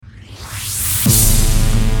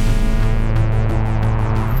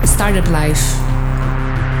Startup life.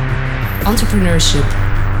 Entrepreneurship.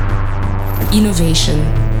 Innovation.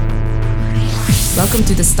 Welcome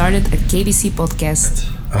to the Started at KBC podcast.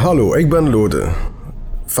 Hallo, ik ben Lode,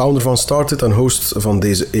 founder van Started en host van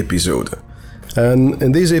deze episode. En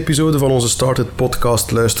in deze episode van onze Started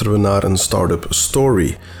podcast luisteren we naar een startup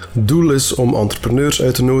story. Het doel is om entrepreneurs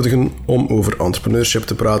uit te nodigen om over entrepreneurship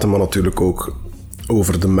te praten, maar natuurlijk ook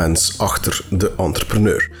over de mens achter de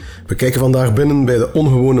entrepreneur. We kijken vandaag binnen bij de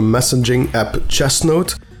ongewone messaging app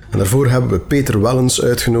Chestnode. En daarvoor hebben we Peter Wellens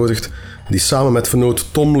uitgenodigd, die samen met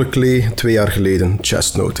vernoot Tom Leclé 2 jaar geleden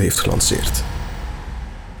Chestnode heeft gelanceerd.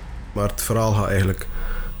 Maar het verhaal gaat eigenlijk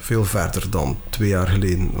veel verder dan 2 jaar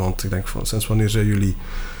geleden. Want ik denk van, sinds wanneer zijn jullie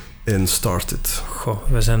in Started? Goh,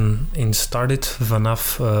 we zijn in Started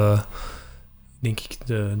vanaf, denk ik,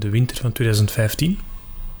 de winter van 2015.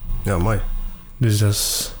 Ja, mooi. Dus dat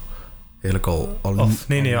is... Eigenlijk al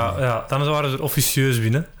dan waren ze er officieus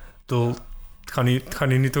binnen. Het gaat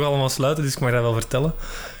nu toch allemaal sluiten, dus ik mag dat wel vertellen.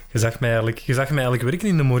 Je zag mij eigenlijk werken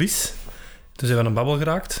in de Maurice. Toen zijn we aan een babbel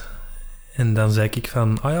geraakt. En dan zei ik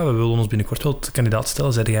van, we willen ons binnenkort wel tot kandidaat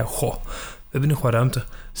stellen. Zei jij, we hebben nog wat ruimte.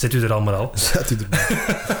 Zet u er allemaal al. Zet u er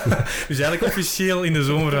maar. Dus eigenlijk officieel in de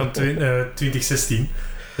zomer van 2016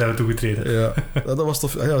 zijn we toegetreden. Ja, dat was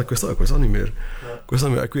tof. Ja, ik wist dat niet meer.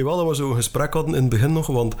 Ja. Ik weet wel dat we zo'n gesprek hadden in het begin nog,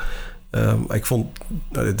 want ik vond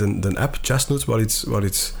de app Chestnode wel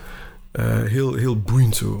iets heel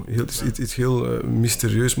boeiend zo. Iets heel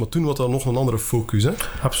mysterieus, maar toen was dat nog een andere focus, hè?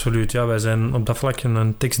 Absoluut, ja. Wij zijn op dat vlak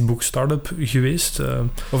een tekstboek start-up geweest. Maar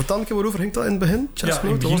vertel een keer waarover ging dat in het begin,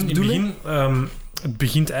 Chestnode? Het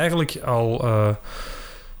begint eigenlijk al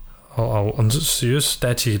een serieus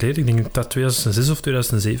tijdje geleden. Ik denk dat dat 2006 of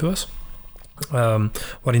 2007 was.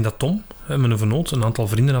 Waarin dat Tom, mijn vernoot, een aantal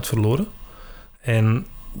vrienden had verloren. En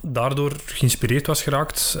daardoor geïnspireerd was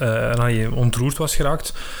geraakt en ontroerd was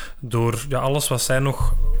geraakt door alles wat zij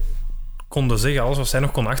nog konden zeggen, alles wat zij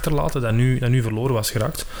nog kon achterlaten, dat nu verloren was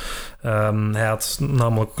geraakt. Hij had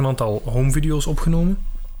namelijk ook een aantal homevideo's opgenomen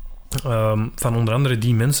van onder andere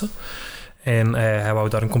die mensen. En hij wou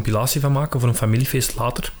daar een compilatie van maken voor een familiefeest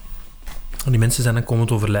later. Die mensen zijn dan komen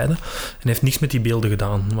te overlijden. En hij heeft niks met die beelden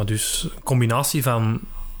gedaan. Maar dus een combinatie van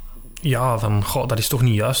dat is toch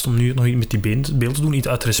niet juist om nu nog iets met die beelden te doen, iets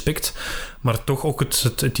uit respect. Maar toch ook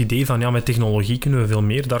het idee van, met technologie kunnen we veel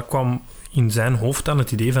meer. Daar kwam in zijn hoofd aan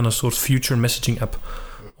het idee van een soort future messaging app.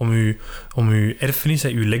 Om uw erfenis,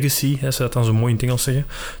 uw legacy, ze dat dan zo mooi in het Engels zeggen,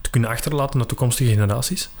 te kunnen achterlaten naar toekomstige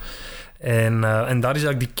generaties. En daar is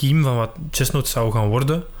eigenlijk de kiem van wat Chestnode zou gaan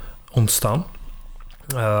worden ontstaan.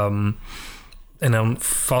 En dan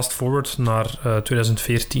fast forward naar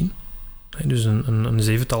 2014. Dus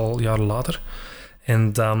een 7-tal jaar later.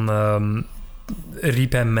 En dan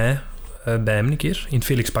riep hij mij bij hem een keer in het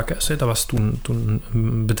Felix Pakhuis. Dat was toen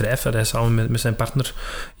een bedrijf dat hij samen met zijn partner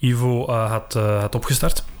Ivo had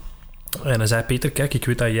opgestart. En hij zei, Peter, kijk, ik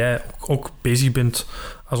weet dat jij ook bezig bent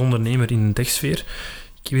als ondernemer in de techsfeer.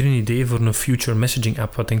 Ik heb hier een idee voor een future messaging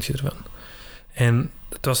app. Wat denk je ervan? En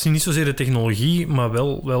het was niet zozeer de technologie, maar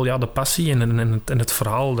wel de passie en het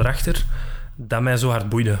verhaal erachter dat mij zo hard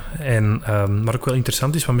boeide. En wat ook wel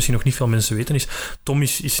interessant is, wat misschien nog niet veel mensen weten, is Tom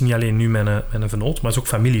is niet alleen nu mijn vernoot, maar is ook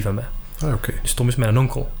familie van mij. Ah, oké. Dus Tom is mijn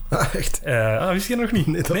onkel. Ah, echt? Wist je nog niet?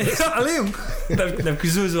 Nee. Allee, jong. Dat heb ik je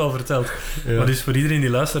sowieso al verteld. Ja. Maar dus voor iedereen die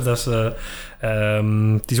luistert,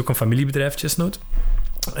 het is ook een familiebedrijf, Chestnode.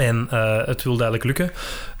 En het wilde eigenlijk lukken.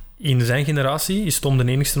 In zijn generatie is Tom de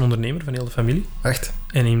enigste ondernemer van heel de familie. Echt?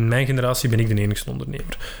 En in mijn generatie ben ik de enigste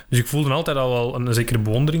ondernemer. Dus ik voelde altijd al wel een zekere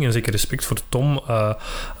bewondering en een zeker respect voor Tom,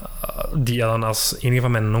 die dan als enige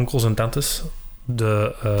van mijn onkels en tantes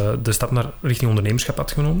de stap naar richting ondernemerschap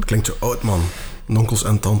had genomen. Klinkt zo oud, man. Onkels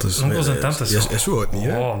en tantes. Onkels en tantes. Is zo oud niet,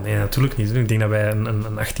 hè? Oh, nee, natuurlijk niet. Ik denk dat wij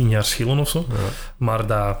een 18 jaar schillen of zo. Ja. Maar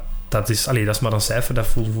dat is maar een cijfer. Dat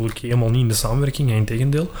voel ik helemaal niet in de samenwerking.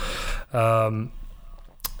 Integendeel.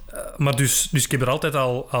 Maar dus ik heb er altijd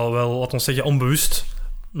al wel, laten we zeggen, onbewust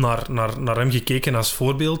naar hem gekeken als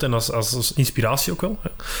voorbeeld en als inspiratie ook wel. Hè.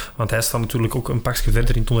 Want hij staat natuurlijk ook een pakje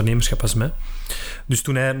verder in het ondernemerschap als mij. Dus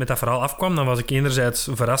toen hij met dat verhaal afkwam, dan was ik enerzijds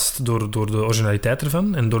verrast door de originaliteit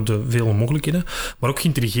ervan en door de vele mogelijkheden, maar ook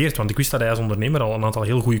geïntrigeerd, want ik wist dat hij als ondernemer al een aantal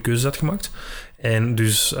heel goede keuzes had gemaakt. En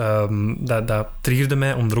dus dat triggerde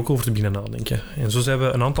mij om er ook over te beginnen nadenken. En zo zijn we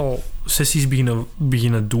een aantal sessies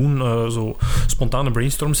beginnen doen, zo spontane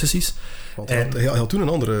brainstorm sessies. Want hij had toen een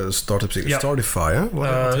andere start-up, zeker? Ja. Startify,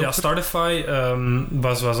 hè? Startify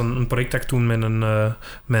was een project dat ik toen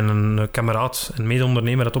met een kameraad en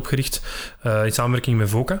mede-ondernemer had opgericht in samenwerking met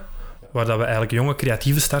VOCA. waar dat we eigenlijk jonge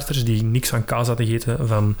creatieve starters die niks aan kaas hadden gegeten,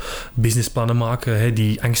 van businessplannen maken, hè,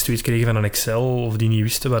 die angst weet kregen van een Excel of die niet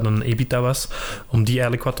wisten wat een EBITDA was, om die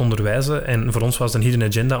eigenlijk wat te onderwijzen. En voor ons was het een hidden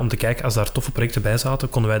agenda om te kijken, als daar toffe projecten bij zaten,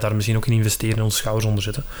 konden wij daar misschien ook in investeren en onze schouders onder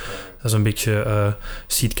zetten. Dat is een beetje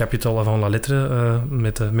seed capital avant la lettre,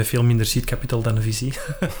 met veel minder seed capital dan een visie.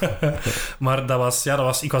 Maar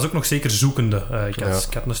ik was ook nog zeker zoekende. Ik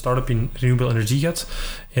had een start-up in renewable energy gehad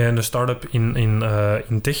en een start-up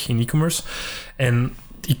in tech, in e-commerce. En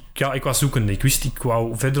ik was zoekende. Ik wist, ik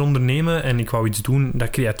wou verder ondernemen en ik wou iets doen dat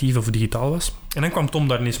creatief of digitaal was. En dan kwam Tom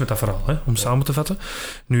daar ineens met dat verhaal, om samen te vatten.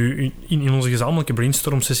 Nu, in onze gezamenlijke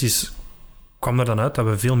brainstorm-sessies kwam er dan uit dat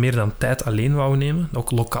we veel meer dan tijd alleen wouden nemen.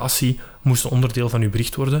 Ook locatie moest een onderdeel van uw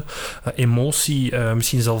bericht worden. Emotie,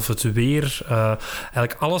 misschien zelfs het weer.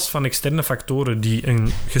 Eigenlijk alles van externe factoren die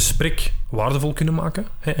een gesprek waardevol kunnen maken.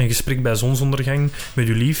 Een gesprek bij zonsondergang met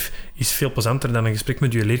uw lief is veel plezanter dan een gesprek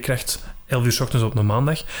met uw leerkracht 11 uur 's ochtends op een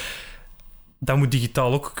maandag. Dat moet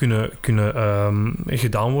digitaal ook kunnen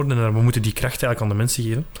gedaan worden en we moeten die kracht eigenlijk aan de mensen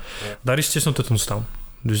geven. Ja. Daar is Chestnut uit ontstaan.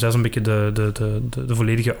 Dus dat is een beetje de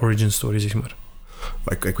volledige origin story, zeg maar.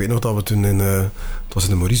 Ik weet nog dat we toen het was in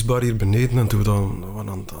de Mauricebar hier beneden en toen we dan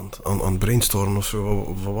aan het brainstormen of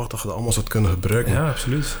zo, wat dat je dat allemaal zou kunnen gebruiken. Ja,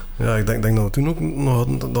 absoluut. Ja, ik denk dat we toen ook nog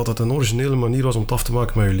hadden, dat het een originele manier was om het af te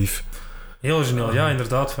maken met je lief. Heel origineel, ja,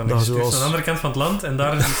 inderdaad. Van, je zoals... aan de andere kant van het land en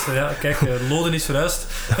daar is kijk, Loden is verhuisd.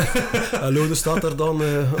 En Loden staat daar dan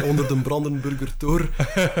onder de Brandenburger Tor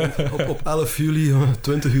op 11 juli,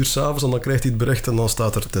 20 uur 's avonds, en dan krijgt hij het bericht en dan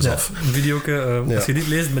staat er, het is af. Een video, als je dit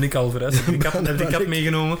leest, ben ik al verhuisd. Heb die kat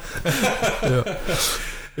meegenomen.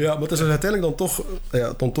 Ja, maar het is er uiteindelijk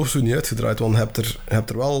dan toch zo niet uitgedraaid, want je hebt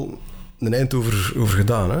er wel een eind over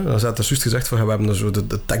gedaan. Hè? Dan is het juist gezegd van, we hebben er zo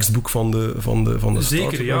de tekstboek van de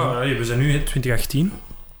Zeker, start. Ja. We zijn nu in 2018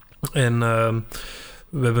 en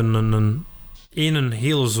we hebben een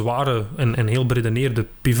heel zware en heel beredeneerde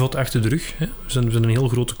pivot achter de rug. Hè? We zijn een heel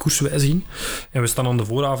grote koerswijziging en we staan aan de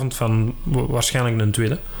vooravond van waarschijnlijk een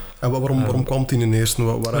tweede. En waarom kwam het in de eerste?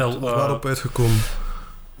 Waarop uitgekomen?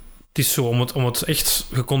 Het is zo, om het echt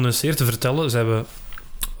gecondenseerd te vertellen, zijn we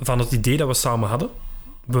van het idee dat we samen hadden,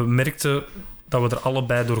 we merkten dat we er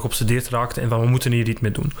allebei door geobsedeerd raakten en van we moeten hier iets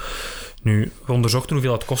mee doen. Nu, we onderzochten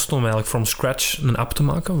hoeveel het kostte om eigenlijk from scratch een app te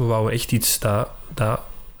maken. We wouden echt iets dat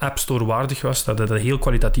App Store waardig was, dat heel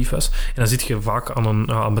kwalitatief was. En dan zit je vaak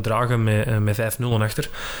aan bedragen met 5 nullen achter.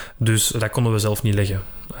 Dus dat konden we zelf niet leggen.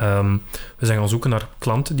 We zijn gaan zoeken naar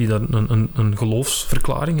klanten die dat een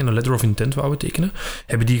geloofsverklaring en een letter of intent wouden tekenen.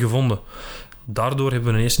 Hebben die gevonden. Daardoor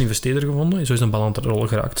hebben we een eerste investeerder gevonden en zo is een bal aan het rollen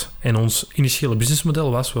geraakt. En ons initiële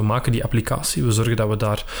businessmodel was, we maken die applicatie, we zorgen dat we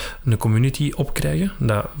daar een community op krijgen,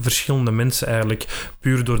 dat verschillende mensen eigenlijk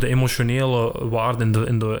puur door de emotionele waarde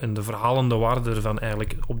en de verhalende waarde ervan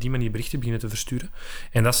eigenlijk op die manier berichten beginnen te versturen.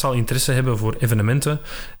 En dat zal interesse hebben voor evenementen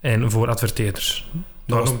en voor adverteerders.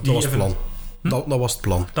 Dat was het plan. Dat was het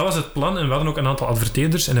plan. Dat was het plan en we hadden ook een aantal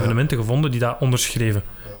adverteerders en evenementen gevonden die dat onderschreven.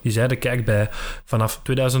 Die zeiden, kijk, vanaf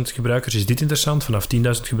 2000 gebruikers is dit interessant, vanaf 10.000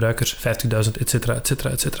 gebruikers, 50.000, et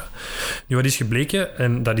cetera. Nu, wat is gebleken,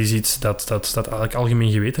 en dat is iets dat eigenlijk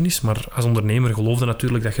algemeen geweten is, maar als ondernemer geloofde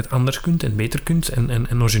natuurlijk dat je het anders kunt en beter kunt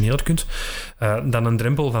en origineler kunt, dan een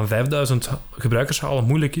drempel van 5.000 gebruikers halen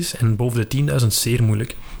moeilijk is en boven de 10.000 zeer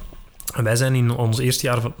moeilijk. En wij zijn in ons eerste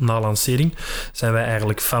jaar na lancering zijn wij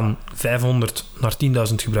eigenlijk van 500 naar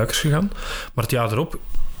 10.000 gebruikers gegaan. Maar het jaar erop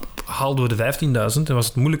haalden we de 15.000 en was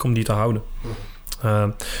het moeilijk om die te houden.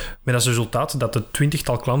 Met als resultaat dat de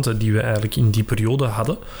 20-tal klanten die we eigenlijk in die periode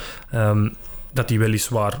hadden, dat die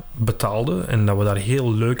weliswaar betaalden en dat we daar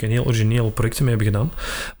heel leuk en heel origineel projecten mee hebben gedaan,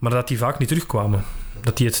 maar dat die vaak niet terugkwamen.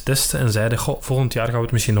 Dat die het testen en zeiden, volgend jaar gaan we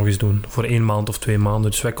het misschien nog eens doen, voor 1 maand of 2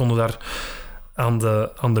 maanden. Dus wij konden daar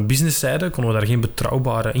aan de businesszijde konden we daar geen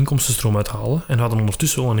betrouwbare inkomstenstroom uit halen. En we hadden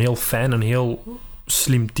ondertussen wel een heel fijn en heel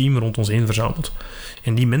slim team rond ons heen verzameld.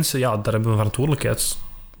 En die mensen, daar hebben we een verantwoordelijkheid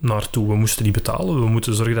naartoe. We moesten die betalen. We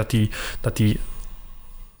moeten zorgen dat die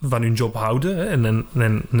van hun job houden. Hè. En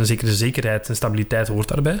een zekere zekerheid en stabiliteit hoort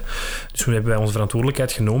daarbij. Dus toen hebben wij onze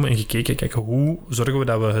verantwoordelijkheid genomen en gekeken, kijk, hoe zorgen we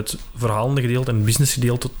dat we het verhalende gedeelte en het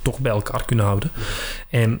businessgedeelte toch bij elkaar kunnen houden.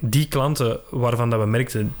 En die klanten waarvan dat we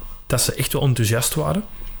merkten dat ze echt wel enthousiast waren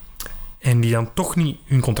en die dan toch niet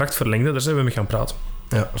hun contract verlengden, daar zijn we mee gaan praten.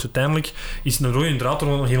 Ja. Dus uiteindelijk is een rode draad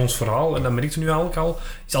door heel ons verhaal, en dat merkte nu eigenlijk al,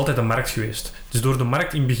 is altijd de markt geweest. Dus door de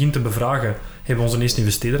markt in het begin te bevragen, hebben we onze eerste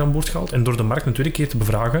investeerder aan boord gehaald. En door de markt een tweede keer te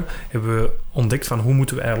bevragen, hebben we ontdekt van hoe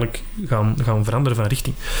moeten we eigenlijk gaan veranderen van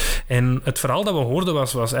richting. En het verhaal dat we hoorden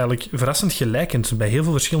was eigenlijk verrassend gelijkend bij heel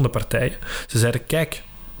veel verschillende partijen. Ze zeiden, kijk,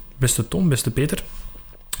 beste Tom, beste Peter,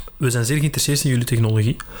 we zijn zeer geïnteresseerd in jullie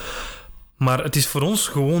technologie, Maar het is voor ons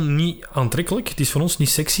gewoon niet aantrekkelijk. Het is voor ons niet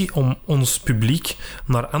sexy om ons publiek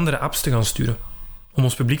naar andere apps te gaan sturen. Om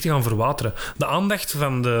ons publiek te gaan verwateren. De aandacht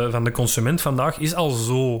van de consument vandaag is al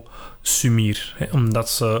zo sumier. Hè, omdat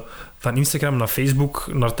ze van Instagram naar Facebook,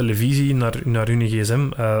 naar televisie, naar hun gsm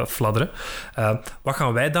fladderen. Wat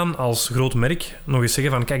gaan wij dan als groot merk nog eens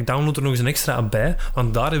zeggen van kijk, download er nog eens een extra app bij,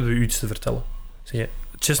 want daar hebben we u iets te vertellen. Zeg je,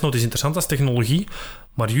 Chestnot is interessant als technologie,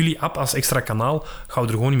 maar jullie app als extra kanaal gaan we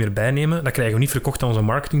er gewoon niet meer bij nemen. Dat krijgen we niet verkocht aan onze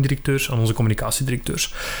marketingdirecteurs, aan onze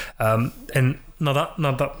communicatiedirecteurs. En nadat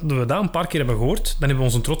we dat een paar keer hebben gehoord, dan hebben we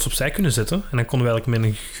onze trots opzij kunnen zetten. En dan konden we eigenlijk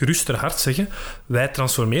met een geruster hart zeggen, wij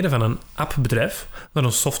transformeren van een appbedrijf naar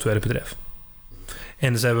een softwarebedrijf.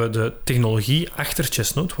 En zijn we de technologie achter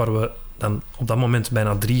Chestnot, waar we dan op dat moment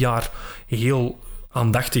bijna 3 jaar heel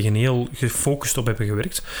aandachtig en heel gefocust op hebben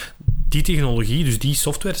gewerkt. Die technologie, dus die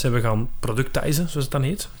software, zijn we gaan productizen, zoals het dan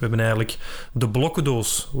heet. We hebben eigenlijk de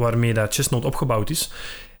blokkendoos waarmee dat Chestnot opgebouwd is,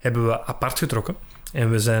 hebben we apart getrokken.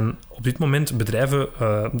 En we zijn op dit moment bedrijven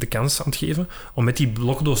de kans aan het geven om met die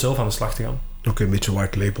blokkendoos zelf aan de slag te gaan. Oké, een beetje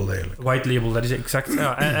white label eigenlijk. White label, dat is exact.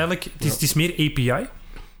 Ja, eigenlijk, het is meer API.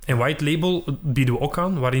 En white label bieden we ook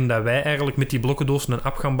aan, waarin dat wij eigenlijk met die blokkendoos een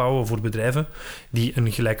app gaan bouwen voor bedrijven die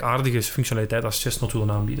een gelijkaardige functionaliteit als Chestnot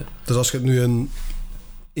willen aanbieden. Dus als je het nu in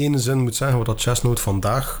één zin moet zeggen wat dat Chestnot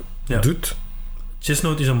vandaag doet...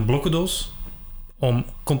 Chestnot is een blokkendoos om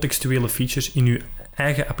contextuele features in je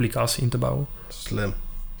eigen applicatie in te bouwen. Slim.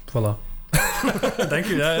 Voilà. Dank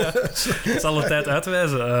u, ja. Dat zal de tijd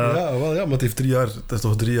uitwijzen. Maar het heeft 3 jaar... Het is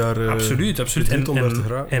toch 3 jaar... Absoluut.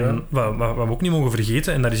 En wat we ook niet mogen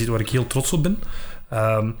vergeten, en dat is iets waar ik heel trots op ben,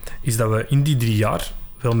 is dat we in die 3 jaar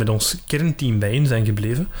wel met ons kernteam bijeen zijn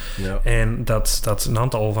gebleven. Ja. En dat een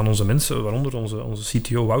aantal van onze mensen, waaronder onze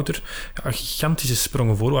CTO Wouter, gigantische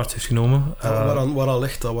sprongen voorwaarts heeft genomen. Waaraan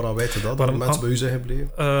ligt dat? Waaraan wijt je dat? Waar mensen bij u zijn gebleven?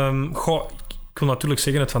 Ik wil natuurlijk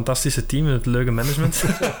zeggen het fantastische team en het leuke management.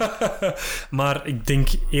 Maar ik denk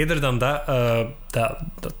eerder dan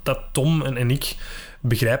dat Tom en ik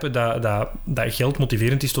begrijpen dat geld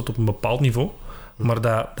motiverend is tot op een bepaald niveau. Maar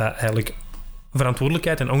dat eigenlijk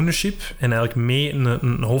verantwoordelijkheid en ownership en eigenlijk mee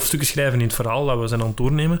een hoofdstukje schrijven in het verhaal dat we zijn aan het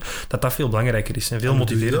doornemen, dat veel belangrijker is en veel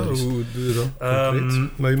motiverender is. Hoe doe je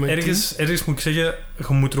dat? Ergens moet ik zeggen,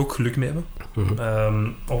 je moet er ook geluk mee hebben.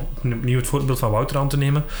 Om opnieuw het voorbeeld van Wouter aan te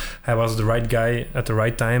nemen. Hij was the right guy at the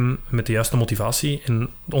right time met de juiste motivatie en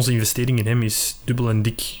onze investering in hem is dubbel en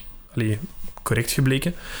dik correct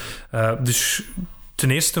gebleken. Dus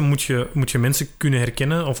ten eerste moet je mensen kunnen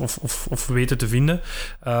herkennen of weten te vinden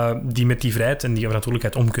die met die vrijheid en die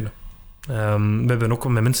verantwoordelijkheid om kunnen. We hebben ook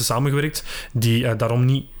met mensen samengewerkt die daarom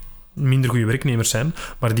niet minder goede werknemers zijn,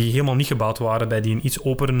 maar die helemaal niet gebaat waren bij die een iets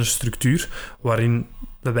openere structuur, waarin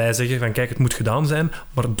wij zeggen van kijk, het moet gedaan zijn,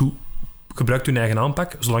 maar gebruik je eigen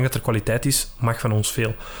aanpak. Zolang dat er kwaliteit is, mag van ons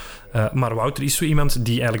veel. Maar Wouter is zo iemand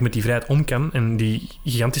die eigenlijk met die vrijheid om kan en die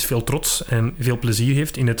gigantisch veel trots en veel plezier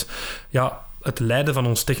heeft in het leiden van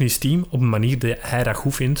ons technisch team op een manier die hij dat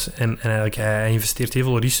goed vindt. En eigenlijk, hij investeert heel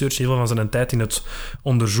veel research, heel veel van zijn tijd in het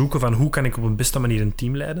onderzoeken van hoe kan ik op een beste manier een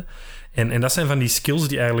team leiden. En dat zijn van die skills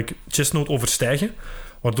die eigenlijk Chestnot overstijgen,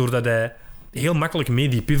 waardoor dat hij heel makkelijk mee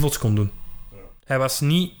die pivots kon doen. Hij was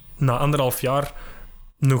niet na 1,5 jaar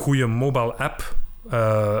een goede mobile app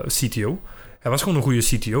CTO. Hij was gewoon een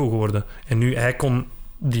goede CTO geworden. En nu, hij kon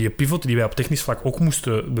die pivot die wij op technisch vlak ook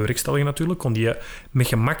moesten bewerkstelligen natuurlijk, kon die met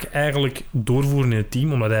gemak eigenlijk doorvoeren in het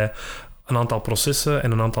team, omdat hij een aantal processen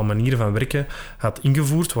en een aantal manieren van werken had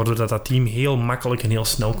ingevoerd, waardoor dat team heel makkelijk en heel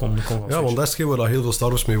snel kon gaan. Ja, want dat is waar heel veel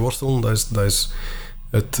startups mee worstelen. Dat is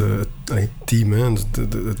het team. Hè.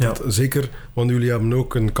 Zeker, want jullie hebben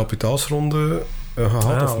ook een kapitaalsronde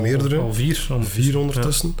gehad, of meerdere. Al 4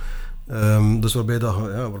 ondertussen. Dus waarbij dat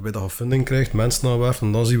je funding krijgt, mensen aanwerven.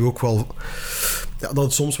 En dan zien we ook wel dat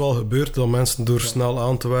het soms wel gebeurt dat mensen door snel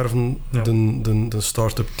aan te werven de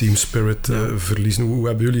start-up team spirit verliezen. Hoe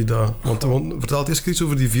hebben jullie dat? Want vertel eens iets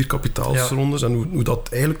over die 4 kapitaalsrondes en hoe dat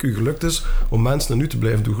eigenlijk u gelukt is om mensen nu te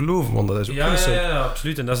blijven doen geloven. Want dat is ook ja,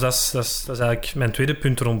 absoluut. En dat is eigenlijk mijn tweede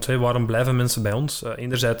punt rond. Waarom blijven mensen bij ons?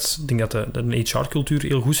 Enerzijds denk ik dat de HR-cultuur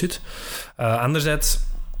heel goed zit. Anderzijds,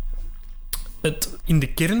 in de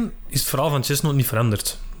kern is het verhaal van Chestnot niet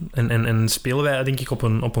veranderd. En spelen wij, denk ik,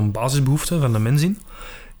 op een basisbehoefte van de mens in,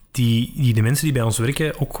 die de mensen die bij ons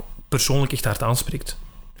werken ook persoonlijk echt hard aanspreekt.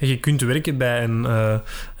 En je kunt werken bij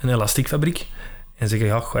een elastiekfabriek En zeggen,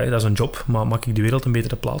 ja, goh, dat is een job, maar maak ik de wereld een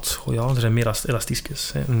betere plaats? Goh, ja, er zijn meer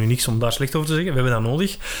elastiekjes. Nu niks om daar slecht over te zeggen, we hebben dat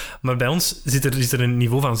nodig. Maar bij ons is er een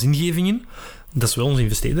niveau van zingeving in. Dat is wel onze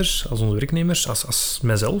investeerders, als onze werknemers, als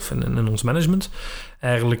mijzelf en ons management.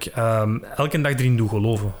 Eigenlijk elke dag erin doen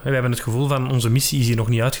geloven. We hebben het gevoel van, onze missie is hier nog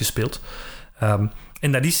niet uitgespeeld.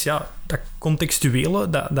 En dat is dat contextuele,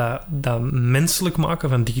 dat menselijk maken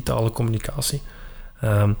van digitale communicatie.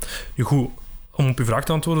 Goed, om op uw vraag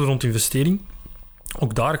te antwoorden rond investering,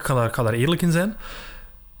 ook daar, ik ga daar eerlijk in zijn,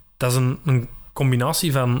 dat is een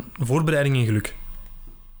combinatie van voorbereiding en geluk.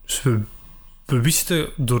 Dus we wisten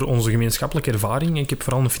door onze gemeenschappelijke ervaring, ik heb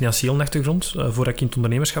vooral een financiële achtergrond, voordat ik in het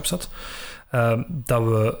ondernemerschap zat,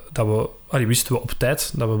 wisten we op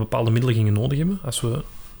tijd dat we bepaalde middelen gingen nodig hebben, als we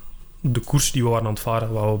de koers die we waren aan het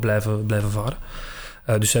varen, wou we blijven varen.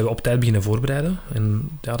 Dus zijn we op tijd beginnen voorbereiden. En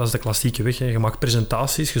ja, dat is de klassieke weg. Hè. Je maakt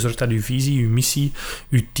presentaties, je zorgt dat je visie, je missie,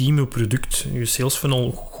 je team, je product, je sales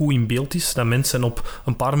funnel goed in beeld is. Dat mensen op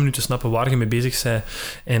een paar minuten snappen waar je mee bezig bent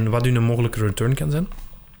en wat hun mogelijke return kan zijn.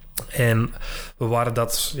 En we waren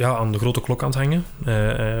dat aan de grote klok aan het hangen,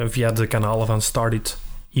 via de kanalen van Startit,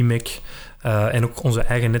 IMEC, en ook onze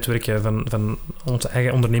eigen netwerken van onze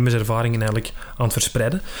eigen ondernemerservaringen eigenlijk aan het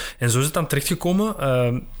verspreiden. En zo is het dan terechtgekomen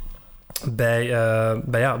bij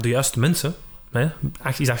de juiste mensen.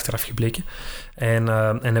 Is achteraf gebleken. En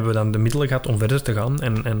hebben we dan de middelen gehad om verder te gaan.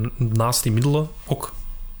 En naast die middelen ook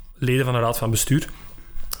leden van de raad van bestuur,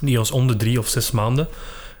 die ons om de 3 of 6 maanden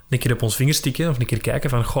een keer op ons vingers tikken of een keer kijken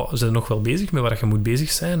van, zijn we nog wel bezig met waar je moet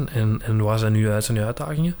bezig zijn en waar zijn nu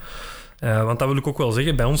uitdagingen. Want dat wil ik ook wel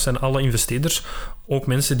zeggen, bij ons zijn alle investeerders ook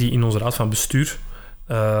mensen die in onze raad van bestuur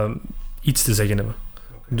iets te zeggen hebben.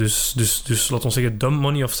 Dus laat ons zeggen, dumb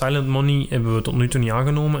money of silent money hebben we tot nu toe niet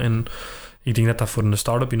aangenomen. En ik denk dat dat voor een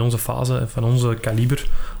start-up in onze fase, van onze kaliber,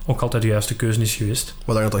 ook altijd de juiste keuze is geweest. Maar ik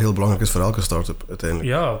denk dat dat heel belangrijk is voor elke start-up uiteindelijk.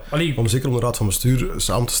 Ja, om zeker om de raad van bestuur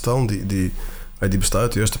samen te stellen, die bestaat uit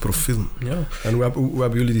het juiste profiel. Ja. En hoe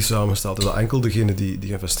hebben jullie die samengesteld? Is dat enkel degene die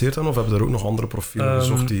geïnvesteerd hebben, of hebben er ook nog andere profielen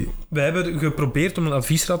gezocht die... Wij hebben geprobeerd om een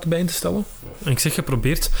adviesraad erbij in te stellen. En ik zeg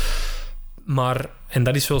geprobeerd, maar... En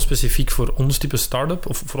dat is wel specifiek voor ons type start-up,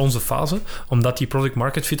 of voor onze fase, omdat die product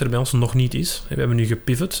market fit er bij ons nog niet is. We hebben nu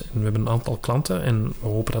gepivot en we hebben een aantal klanten en we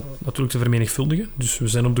hopen dat natuurlijk te vermenigvuldigen. Dus we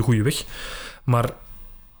zijn op de goede weg. Maar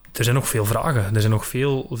er zijn nog veel vragen. Er zijn nog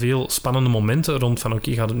veel spannende momenten rond van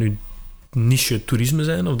oké, gaat het nu niche toerisme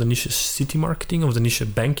zijn, of de niche city marketing, of de niche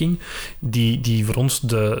banking, die voor ons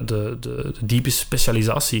de diepe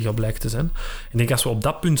specialisatie gaat blijken te zijn. Ik denk als we op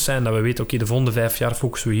dat punt zijn, dat we weten, oké, de volgende 5 jaar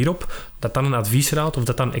focussen we hierop, dat dan een adviesraad, of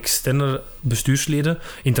dat dan externe bestuursleden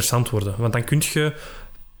interessant worden. Want dan kun je,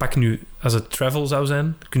 pak nu, als het travel zou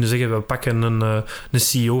zijn, kun je zeggen, we pakken een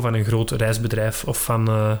CEO van een groot reisbedrijf, of van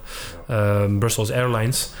Brussels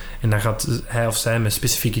Airlines, en dan gaat hij of zij met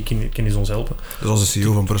specifieke kennis ons helpen. Dus als de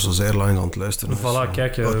CEO van Brussels Airlines aan het luisteren is. Voilà,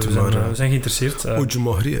 kijk, we zijn geïnteresseerd. Je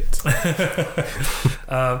mag reed.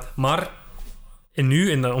 Maar, en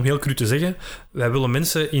nu, en om heel cru te zeggen, wij willen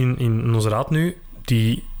mensen in onze raad nu,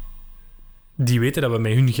 die weten dat we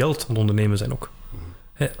met hun geld aan het ondernemen zijn ook.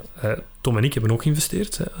 Tom en ik hebben ook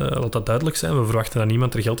geïnvesteerd. Laat dat duidelijk zijn. We verwachten dat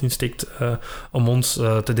niemand er geld in steekt om ons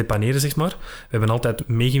te depaneren, zeg maar. We hebben altijd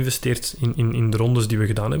mee geïnvesteerd in de rondes die we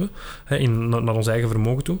gedaan hebben. Naar ons eigen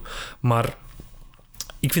vermogen toe. Maar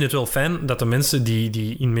ik vind het wel fijn dat de mensen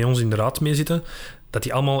die met ons in de raad meezitten, dat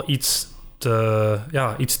die allemaal iets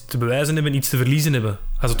te bewijzen hebben, iets te verliezen hebben,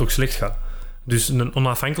 als het ook slecht gaat. Dus een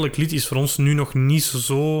onafhankelijk lid is voor ons nu nog niet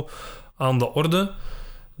zo aan de orde,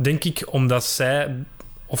 denk ik, omdat zij,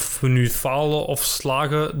 of we nu falen of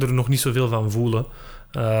slagen, er nog niet zoveel van voelen.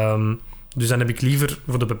 Dus dan heb ik liever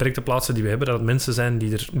voor de beperkte plaatsen die we hebben, dat het mensen zijn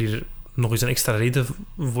die er nog eens een extra reden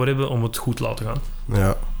voor hebben om het goed te laten gaan.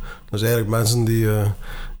 Ja, dus eigenlijk mensen die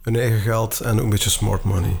hun eigen geld en ook een beetje smart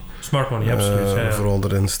money. Smart money, absoluut. Ja. Vooral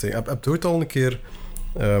erin steken. Heb je ooit al een keer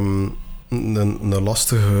een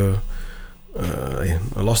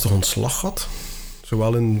lastig ontslag gehad?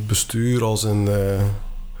 Zowel in het bestuur als in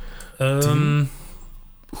team?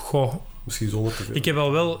 Misschien zonder te veel.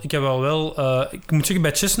 Ik moet zeggen,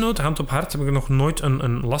 bij Chestnut, hand op hart, heb ik nog nooit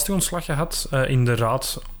een lastig ontslag gehad. In de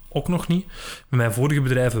raad ook nog niet. Met mijn vorige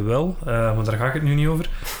bedrijven wel, maar daar ga ik het nu niet over.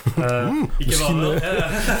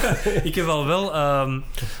 Ik heb wel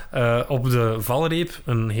op de valreep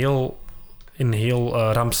een heel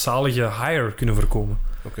rampzalige hire kunnen voorkomen.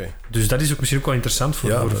 Okay. Dus dat is ook misschien ook wel interessant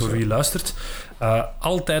voor wie luistert.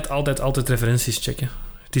 Altijd referenties checken.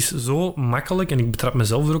 Het is zo makkelijk, en ik betrap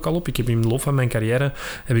mezelf er ook al op. Ik heb in de loop van mijn carrière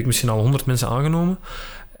misschien al 100 mensen aangenomen.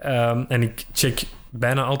 En ik check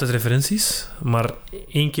bijna altijd referenties. Maar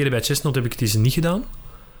 1 keer bij Chestnut heb ik het eens niet gedaan.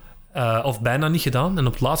 Of bijna niet gedaan. En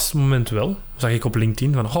op het laatste moment wel. Zag ik op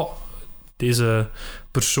LinkedIn van... deze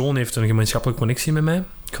persoon heeft een gemeenschappelijke connectie met mij.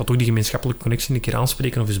 Ik ga toch die gemeenschappelijke connectie een keer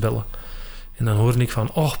aanspreken of eens bellen. En dan hoorde ik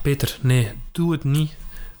van... Peter, nee, doe het niet. We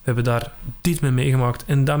hebben daar dit mee meegemaakt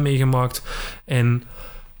en dat meegemaakt. En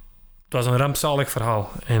het was een rampzalig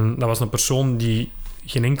verhaal. En dat was een persoon die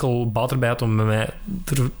geen enkel baat erbij had om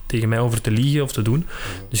tegen mij over te liegen of te doen.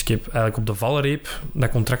 Dus ik heb eigenlijk op de valreep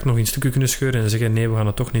dat contract nog in stukken kunnen scheuren en zeggen, nee, we gaan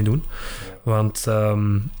het toch niet doen. Want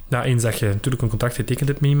eens dat je natuurlijk een contract getekend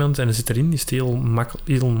hebt met iemand en er zit erin, is het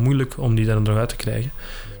heel moeilijk om die daar nog uit te krijgen.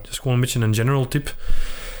 Dus gewoon een beetje een general tip.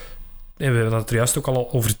 En we hebben het er juist ook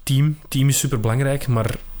al over team. Team is superbelangrijk,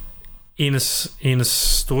 maar ene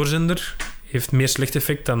stoorzender heeft meer slecht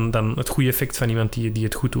effect dan het goede effect van iemand die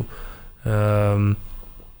het goed doet.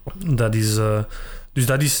 Dat is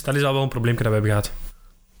al wel een probleem dat we hebben gehad.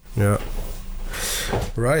 Ja.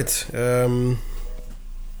 Right.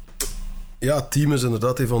 Team is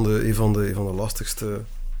inderdaad een van de lastigste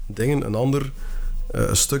dingen. Een ander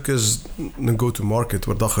stuk is een go-to-market,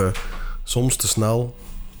 waar dat je soms te snel,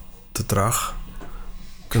 te traag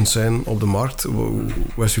kunt zijn op de markt.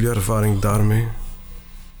 Wat is jullie ervaring daarmee?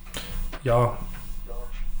 Ja...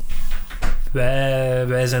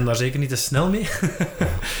 Wij zijn daar zeker niet te snel mee.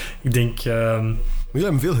 Ik denk... Maar jullie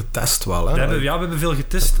hebben veel getest wel, hè? We hebben veel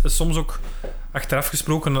getest. Soms ook achteraf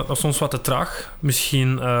gesproken, soms wat te traag.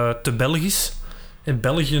 Misschien te Belgisch. In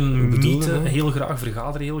België meeten heel graag,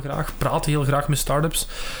 vergaderen heel graag, praten heel graag met start-ups.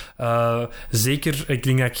 Zeker, ik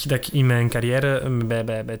denk dat ik in mijn carrière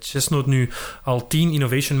bij Chestnode nu al 10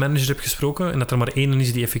 innovation managers heb gesproken en dat er maar één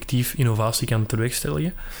is die effectief innovatie kan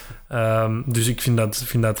tewerkstelligen. Dus ik vind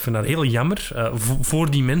dat heel jammer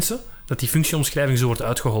voor die mensen dat die functieomschrijving zo wordt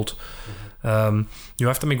uitgehold. Nu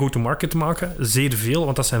heeft dat met go-to-market te maken, zeer veel,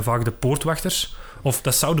 want dat zijn vaak de poortwachters. Of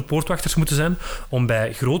dat zouden poortwachters moeten zijn om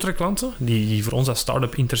bij grotere klanten, die voor ons als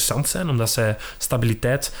start-up interessant zijn, omdat zij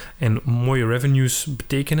stabiliteit en mooie revenues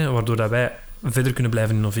betekenen, waardoor dat wij verder kunnen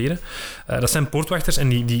blijven innoveren. Dat zijn poortwachters en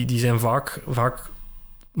die zijn vaak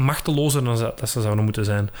machtelozer dan dat ze zouden moeten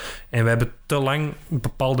zijn. En wij hebben te lang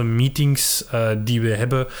bepaalde meetings die we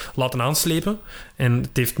hebben laten aanslepen. En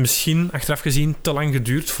het heeft misschien, achteraf gezien, te lang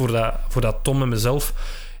geduurd voordat Tom en mezelf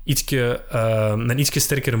een ietsje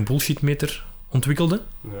sterker een bullshitmeter ontwikkelde.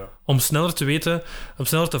 Ja. Om sneller te weten, om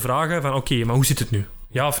sneller te vragen van oké, maar hoe zit het nu?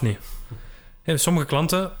 Ja of nee? Sommige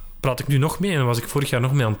klanten praat ik nu nog mee en daar was ik vorig jaar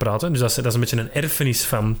nog mee aan het praten. Dus dat is een beetje een erfenis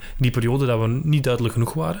van die periode dat we niet duidelijk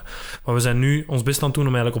genoeg waren. Maar we zijn nu ons best aan het doen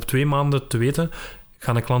om eigenlijk op 2 maanden te weten,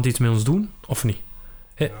 gaat een klant iets met ons doen of niet?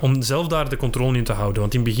 Om zelf daar de controle in te houden.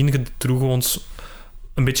 Want in het begin droegen we ons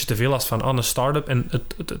een beetje te veel als van een start-up en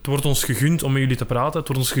het wordt ons gegund om met jullie te praten, het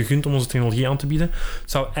wordt ons gegund om onze technologie aan te bieden.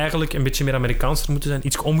 Het zou eigenlijk een beetje meer Amerikaanser moeten zijn,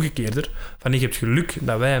 iets omgekeerder. Van je hebt geluk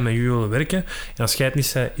dat wij met jullie willen werken en als jij het niet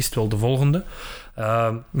zei, is het wel de volgende.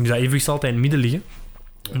 Dus dat evenwicht zal altijd in het midden liggen.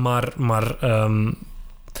 Maar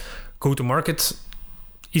go-to-market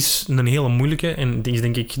is een hele moeilijke en die is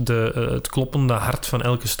denk ik het kloppende hart van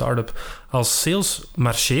elke start-up. Als sales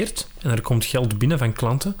marcheert en er komt geld binnen van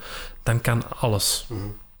klanten, dan kan alles.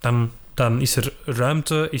 Dan is er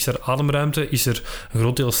ruimte, is er ademruimte, is er een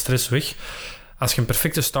groot deel stress weg. Als je een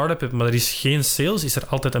perfecte start-up hebt, maar er is geen sales, is er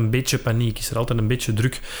altijd een beetje paniek, is er altijd een beetje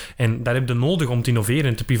druk. En daar heb je nodig om te innoveren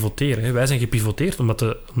en te pivoteren. Wij zijn gepivoteerd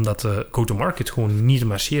omdat de go-to-market gewoon niet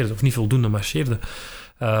marcheerde, of niet voldoende marcheerde.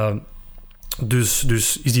 Dus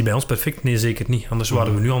is die bij ons perfect? Nee, zeker niet. Anders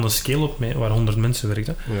waren we nu aan een scale-up waar 100 mensen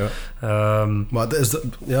werkten. Ja. Maar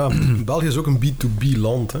België is ook een B2B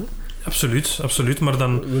land, hè? Absoluut, maar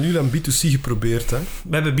dan... Jullie hebben B2C geprobeerd, hè?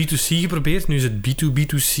 We hebben B2C geprobeerd, nu is het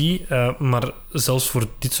B2B2C, maar zelfs voor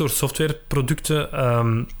dit soort softwareproducten,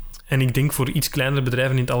 en ik denk voor iets kleinere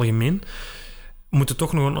bedrijven in het algemeen, moet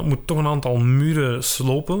toch een aantal muren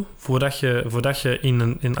slopen voordat je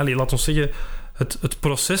laat ons zeggen, het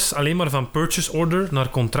proces alleen maar van purchase order naar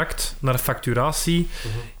contract, naar facturatie,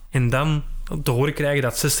 en dan te horen krijgen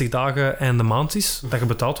dat 60 dagen einde maand is, dat je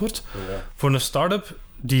betaald wordt. Ja. Voor een start-up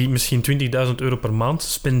die misschien €20.000 per maand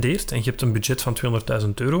spendeert en je hebt een budget van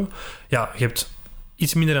 €200.000, ja, je hebt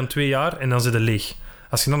iets minder dan 2 jaar en dan zit je leeg.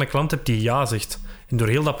 Als je dan een klant hebt die ja zegt en door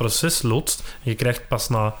heel dat proces loodst en je krijgt pas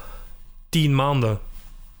na 10 maanden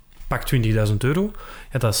pak €20.000,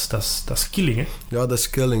 ja, dat is killing, hè? Ja, dat is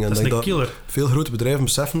killing. Dat is een killer. Veel grote bedrijven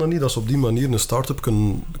beseffen dat niet, dat ze op die manier een start-up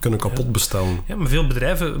kunnen kapot bestellen. Ja, maar veel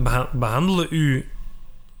bedrijven behandelen u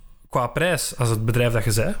qua prijs als het bedrijf dat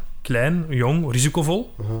je zei. Klein, jong,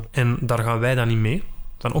 risicovol. En daar gaan wij dan niet mee.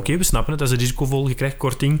 Dan oké, we snappen het, dat is risicovol, je krijgt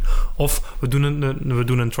korting, of we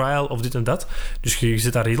doen een trial, of dit en dat. Dus je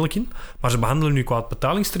zit daar redelijk in. Maar ze behandelen nu qua het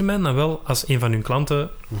betalingstermijn dan wel als een van hun klanten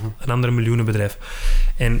een ander miljoenenbedrijf.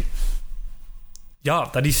 En ja,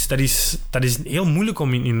 dat is heel moeilijk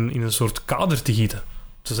om in een soort kader te gieten.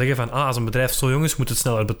 Te zeggen van, als een bedrijf zo jong is, moet het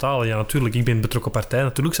sneller betalen. Ja, natuurlijk, ik ben betrokken partij,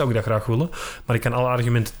 natuurlijk zou ik dat graag willen, maar ik kan alle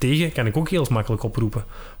argumenten tegen, kan ik ook heel makkelijk oproepen.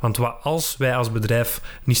 Want wat als wij als bedrijf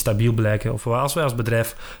niet stabiel blijken, of wat als wij als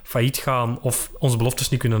bedrijf failliet gaan, of onze beloftes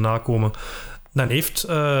niet kunnen nakomen, dan heeft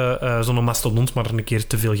zo'n mastodont maar een keer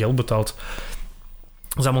te veel geld betaald.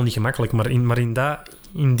 Dat is allemaal niet gemakkelijk, maar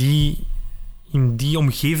in die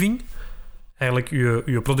omgeving eigenlijk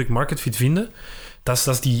je product market fit vinden, dat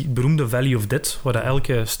is die beroemde Valley of Death, waar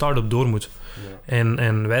elke start-up door moet. Ja.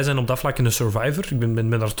 En wij zijn op dat vlak een survivor. Ik ben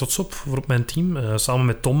daar trots op mijn team. Samen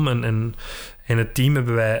met Tom en het team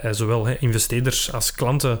hebben wij zowel investeerders als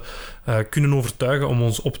klanten kunnen overtuigen om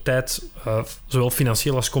ons op tijd zowel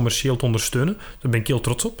financieel als commercieel te ondersteunen. Daar ben ik heel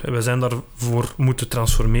trots op. Wij zijn daarvoor moeten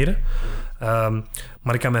transformeren.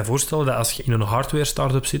 Maar ik kan mij voorstellen dat als je in een hardware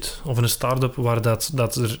start-up zit, of in een start-up waar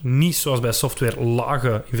dat er niet, zoals bij software,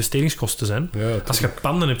 lage investeringskosten zijn. Ja, als je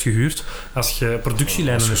panden hebt gehuurd, als je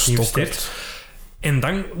productielijnen hebt geïnvesteerd, en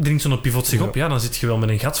dan dringt zo'n pivot zich op, dan zit je wel met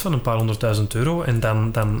een gat van een paar €100.000 en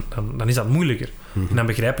dan is dat moeilijker. En dan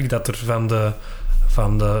begrijp ik dat er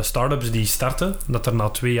van de start-ups die starten, dat er na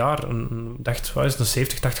 2 jaar,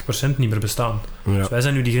 70-80% niet meer bestaan. Ja. Dus wij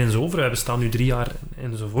zijn nu die grens over, wij bestaan nu 3 jaar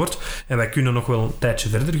enzovoort. En wij kunnen nog wel een tijdje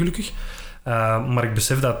verder, gelukkig. Maar ik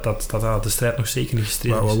besef dat de strijd nog zeker niet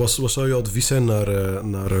gestreden is. Wat zou je advies zijn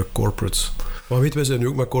naar corporates? Maar weet, wij zijn nu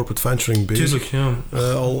ook met corporate venturing bezig. Tuurlijk,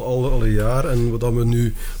 ja. Al een jaar. En wat we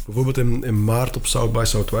nu bijvoorbeeld in maart op South by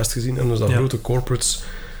Southwest gezien hebben, is dat grote corporates...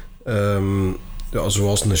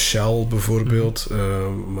 zoals een Shell bijvoorbeeld,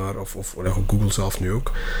 maar of Google zelf nu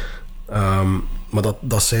ook. Maar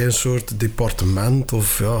dat zij een soort departement,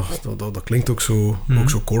 of dat klinkt ook zo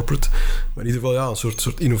corporate. Maar in ieder geval een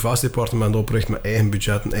soort innovatiedepartement opricht met eigen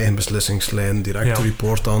budget, een eigen beslissingslijn, direct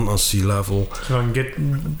report aan C-level.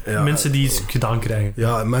 Mensen die iets gedaan krijgen.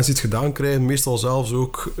 Ja, mensen die iets gedaan krijgen, meestal zelfs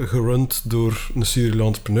ook gerund door een serial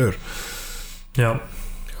entrepreneur. Ja,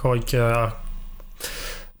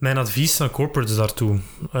 mijn advies aan corporates daartoe.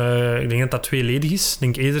 Ik denk dat tweeledig is. Ik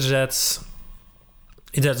denk enerzijds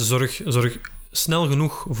zorg snel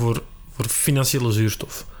genoeg voor financiële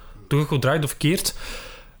zuurstof. Doe je goed draait of keert,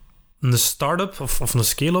 een start-up of een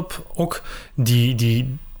scale-up ook,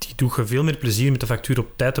 die doet je veel meer plezier met de factuur op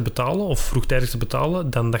tijd te betalen of vroegtijdig te betalen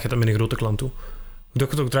dan dat je dat met een grote klant doet. Doe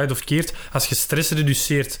je het ook draait of keert, als je stress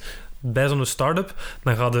reduceert bij zo'n start-up,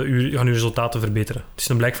 dan gaan je resultaten verbeteren. Het is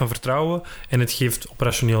een blijk van vertrouwen en het geeft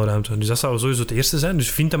operationeel ruimte. Dus dat zou sowieso het eerste zijn.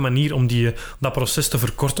 Dus vind een manier om dat proces te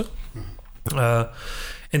verkorten.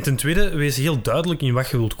 En ten tweede, wees heel duidelijk in wat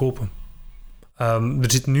je wilt kopen.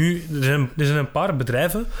 Er zijn een paar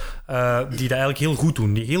bedrijven die dat eigenlijk heel goed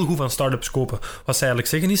doen, die heel goed van start-ups kopen. Wat zij eigenlijk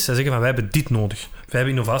zeggen is, zij zeggen van wij hebben dit nodig. Wij hebben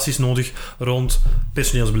innovaties nodig rond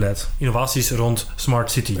personeelsbeleid, innovaties rond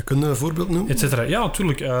smart city. Kun je een voorbeeld noemen? Etcetera. Ja,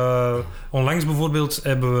 natuurlijk. Onlangs bijvoorbeeld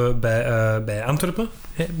hebben we bij Antwerpen,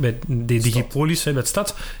 bij de Digipolis, bij de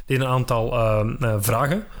stad, een aantal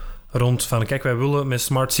vragen rond van, kijk, wij willen met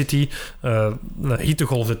Smart City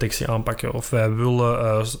hittegolfdetectie aanpakken, of wij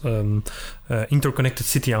willen Interconnected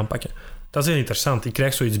City aanpakken. Dat is heel interessant. Ik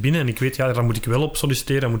krijg zoiets binnen en ik weet, daar moet ik wel op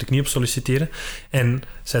solliciteren, daar moet ik niet op solliciteren. En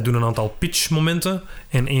zij doen een aantal pitchmomenten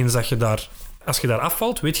en eens als je daar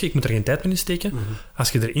afvalt, weet je, ik moet er geen tijd meer in steken. Mm-hmm.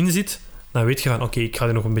 Als je erin zit, dan weet je van, oké, ik ga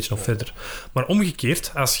er nog een beetje op verder. Maar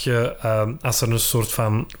omgekeerd, als er een soort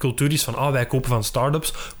van cultuur is van, wij kopen van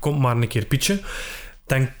start-ups, kom maar een keer pitchen,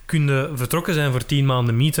 dan kun je vertrokken zijn voor 10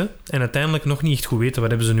 maanden meeten en uiteindelijk nog niet echt goed weten wat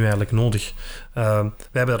hebben ze nu eigenlijk nodig. Wij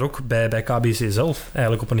hebben dat ook bij KBC zelf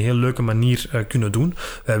eigenlijk op een heel leuke manier kunnen doen.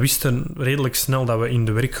 Wij wisten redelijk snel dat we in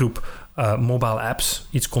de werkgroep mobile apps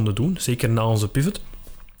iets konden doen, zeker na onze pivot.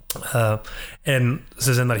 En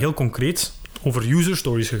ze zijn daar heel concreet over user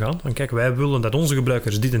stories gegaan. Van, kijk, wij willen dat onze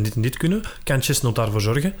gebruikers dit en dit en dit kunnen. Kan Chestnut daarvoor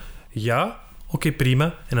zorgen? Ja, oké,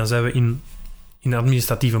 prima. En dan zijn we in een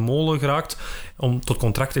administratieve molen geraakt om tot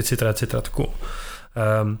contract, et cetera, te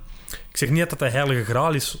komen. Ik zeg niet dat dat de heilige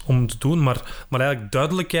graal is om te doen, maar eigenlijk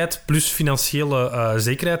duidelijkheid plus financiële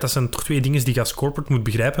zekerheid, dat zijn toch 2 dingen die je als corporate moet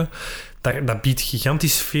begrijpen. Dat biedt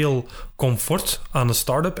gigantisch veel comfort aan een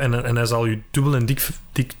start-up en hij zal je dubbel en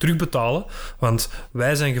dik terugbetalen, want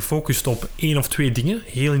wij zijn gefocust op 1 of 2 dingen,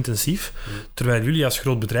 heel intensief, terwijl jullie als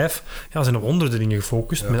groot bedrijf zijn op honderden dingen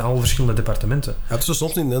gefocust met alle verschillende departementen. Ja, het is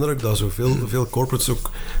soms niet de indruk dat veel corporates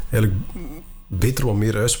ook eigenlijk beter wat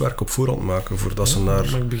meer huiswerk op voorhand maken voordat ze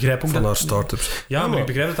naar start-ups... Ja, maar ik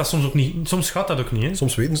begrijp dat soms ook niet... Soms gaat dat ook niet, hè?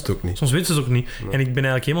 Soms weten ze het ook niet. Nee. En ik ben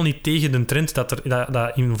eigenlijk helemaal niet tegen de trend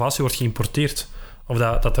dat innovatie wordt geïmporteerd. Of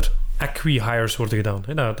dat er acqui-hires worden gedaan.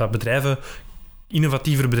 Hè? Dat bedrijven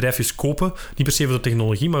innovatievere bedrijfjes kopen. Niet per se voor de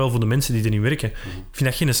technologie, maar wel voor de mensen die erin werken. Ik vind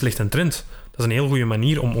dat geen slechte trend. Dat is een heel goede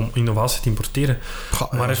manier om innovatie te importeren.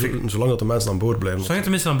 Maar zolang dat de mensen aan boord blijven. Zolang dat de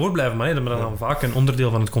mensen aan boord blijven, maar dat is dan vaak een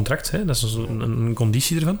onderdeel van het contract. Hè? Dat is een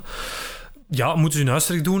conditie ervan. Ja, moeten ze hun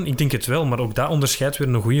huiswerk doen? Ik denk het wel, maar ook dat onderscheidt weer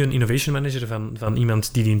een goede innovation manager van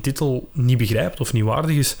iemand die een titel niet begrijpt of niet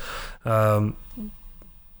waardig is.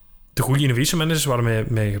 De goede innovation managers waar wij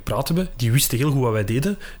mee gepraat hebben, die wisten heel goed wat wij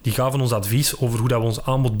deden. Die gaven ons advies over hoe dat we ons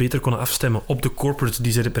aanbod beter konden afstemmen op de corporate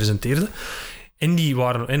die ze representeerden. En die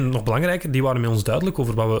waren, en nog belangrijker, die waren met ons duidelijk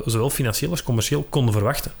over wat we zowel financieel als commercieel konden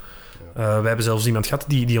verwachten. Wij hebben zelfs iemand gehad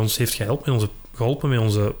die ons heeft geholpen met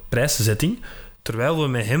onze prijszetting, terwijl we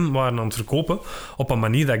met hem waren aan het verkopen op een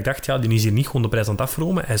manier dat ik dacht, ja, die is hier niet gewoon de prijs aan het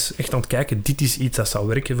afromen. Hij is echt aan het kijken, dit is iets dat zou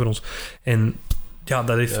werken voor ons. En ja,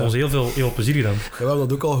 dat heeft ons heel veel plezier gedaan. Ja, we hebben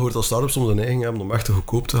dat ook al gehoord als start-ups soms de neiging hebben om echt te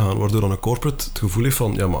goedkoop te gaan, waardoor dan een corporate het gevoel heeft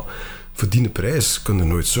van, ja, maar voor die prijs kun je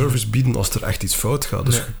nooit service bieden als er echt iets fout gaat.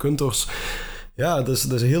 Dus je kunt toch... Ja,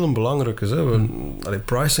 dat is heel een belangrijke.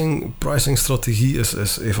 Pricing-strategie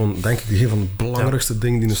is denk ik een van de belangrijkste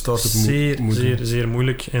dingen die een start-up moet doen. Zeer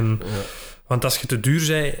moeilijk. Want als je te duur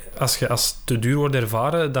bent, als het te duur wordt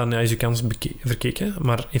ervaren, dan is je kans verkeken.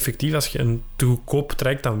 Maar effectief, als je een te goedkoop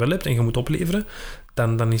traject dan wel hebt en je moet opleveren,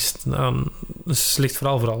 dan is het een slecht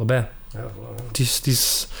verhaal voor allebei. Ja, voilà. Het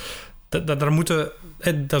is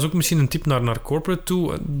dat is ook misschien een tip naar corporate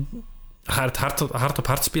toe. Hard op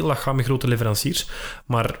hard spelen, dat gaat met grote leveranciers.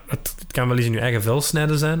 Maar het kan wel eens in je eigen vel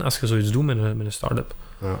snijden zijn als je zoiets doet met een start-up.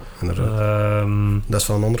 Ja, inderdaad. Dat is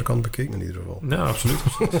van een andere kant bekeken in ieder geval. Ja, absoluut.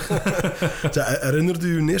 Herinnerde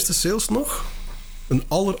u uw eerste sales nog? Een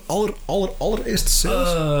allereerste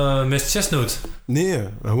sales? Met Chestnut? Nee,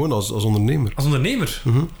 gewoon als ondernemer. Als ondernemer?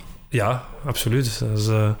 Mm-hmm. Ja, absoluut.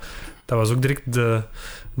 Dat was ook direct de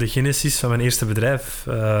genesis van mijn eerste bedrijf.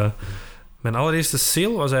 Mijn allereerste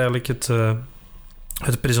sale was eigenlijk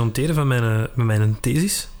het presenteren van mijn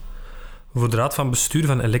thesis voor de raad van bestuur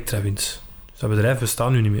van Electrawind. Dus dat bedrijf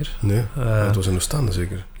bestaat nu niet meer. Nee, het was in Oostende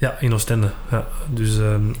zeker? Ja, in Oostende. Ja. Dus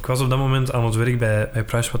ik was op dat moment aan het werk bij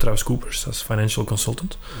PricewaterhouseCoopers als financial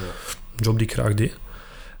consultant. Ja. Een job die ik graag deed.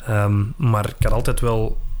 Maar ik had altijd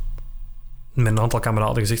wel met een aantal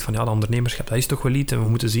kameraden gezegd van ja, de ondernemerschap, dat is toch wel iets en we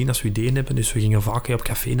moeten zien als we ideeën hebben. Dus we gingen vaak op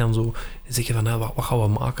café dan zo en zeggen van wat gaan we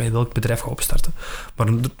maken en welk bedrijf gaan we opstarten. Maar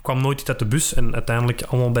er kwam nooit iets uit de bus en uiteindelijk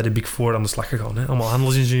allemaal bij de Big Four aan de slag gegaan. Hè. Allemaal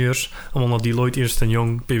handelsingenieurs, allemaal naar Deloitte, Ernst &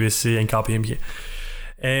 Young, PwC en KPMG.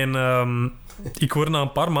 En ik word na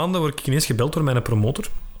een paar maanden ineens gebeld door mijn promotor.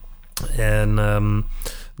 En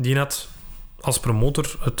die had als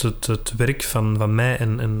promotor het werk van mij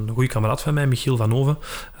en een goede kameraad van mij, Michiel van Oven,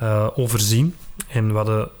 overzien. En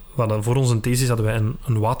we hadden voor onze thesis hadden wij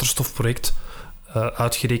een waterstofproject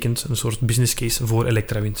uitgerekend, een soort business case voor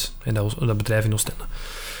Electrawind. En dat was dat bedrijf in Oostende.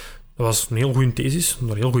 Dat was een heel goede thesis,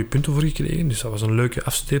 daar heel goede punten voor gekregen, dus dat was een leuke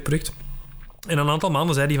afstudeerproject. En een aantal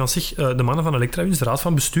maanden zei hij van zich, de mannen van Electrawind, de raad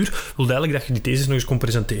van bestuur, wilden eigenlijk dat je die thesis nog eens kon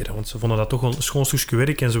presenteren, want ze vonden dat toch wel een schoon stukje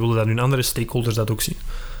werk en ze wilden dat hun andere stakeholders dat ook zien.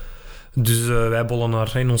 Dus wij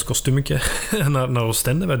bollen in ons kostuumetje naar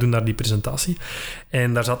Oostende. Wij doen daar die presentatie.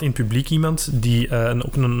 En daar zat in het publiek iemand,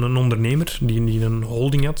 ook een ondernemer, die een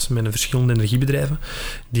holding had met verschillende energiebedrijven,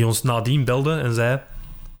 die ons nadien belde en zei,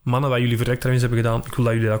 mannen, wat jullie voor Electrawind hebben gedaan, ik wil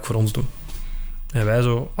dat jullie dat ook voor ons doen. En wij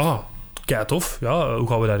zo, kei tof, ja, hoe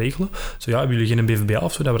gaan we dat regelen? Zo, ja, hebben jullie geen BVBA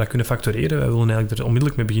of zo, dat we dat kunnen factureren? Wij willen eigenlijk er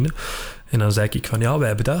onmiddellijk mee beginnen. En dan zei ik van, ja, wij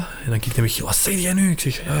hebben dat. En dan kijk ik, wat zeg jij nu? Ik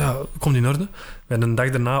zeg, ja, komt in orde. We hebben een dag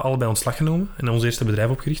daarna allebei ontslag genomen en ons eerste bedrijf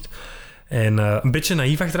opgericht. En een beetje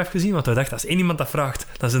naïef achteraf gezien, want we dachten, als één iemand dat vraagt,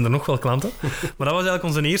 dan zijn er nog wel klanten. Maar dat was eigenlijk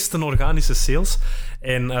onze eerste organische sales.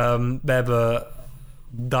 En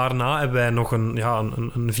daarna hebben wij nog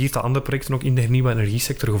een viertal andere projecten ook in de hernieuwbare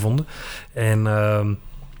energiesector gevonden. En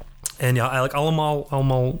ja, eigenlijk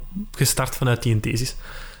allemaal gestart vanuit die thesis.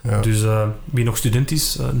 Ja. Dus wie nog student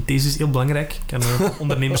is, een thesis is heel belangrijk. Kan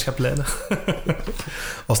ondernemerschap leiden.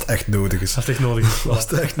 Als het echt nodig is. Als het echt nodig is. Als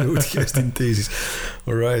het echt nodig is, die thesis.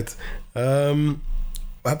 Alright. We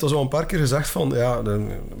hebben al zo een paar keer gezegd van, ja,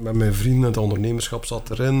 met mijn vrienden, het ondernemerschap zat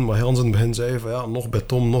erin, maar Hans in het begin zei van, ja, nog bij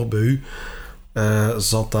Tom, nog bij u.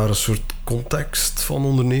 Zat daar een soort context van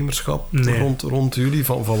ondernemerschap rond jullie?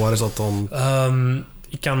 Van waar is dat dan?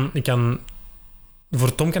 Ik kan...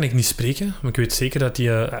 Voor Tom kan ik niet spreken, maar ik weet zeker dat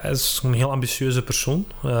hij is een heel ambitieuze persoon.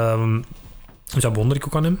 Dus dat bewonder ik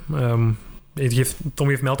ook aan hem. Tom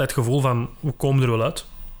geeft mij altijd het gevoel van, we komen er wel uit.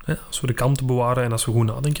 Hè, als we de kalmte bewaren en als we goed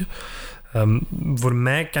nadenken. Voor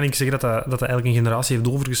mij kan ik zeggen dat eigenlijk een generatie heeft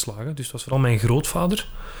overgeslagen. Dus het was vooral mijn grootvader,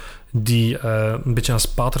 die een beetje als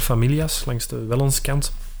pater familias, langs de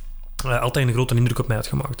Wellenskant, altijd een grote indruk op mij had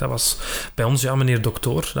gemaakt. Dat was bij ons, meneer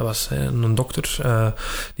dokter. Dat was een dokter.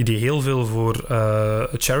 Die deed heel veel voor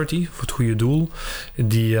charity, voor het goede doel.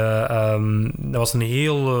 Dat was een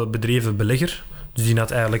heel bedreven belegger. Dus die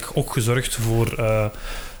had eigenlijk ook gezorgd voor...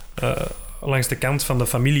 langs de kant van de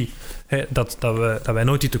familie, dat wij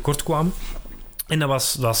nooit in tekort kwamen. En dat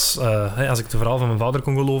was als ik het verhaal van mijn vader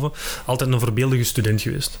kon geloven, altijd een voorbeeldige student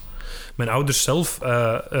geweest. Mijn ouders zelf...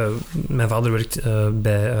 mijn vader werkt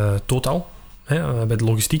bij Total, bij de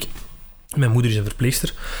logistiek. Mijn moeder is een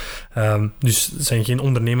verpleegster. Dus het zijn geen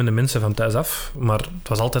ondernemende mensen van thuis af. Maar het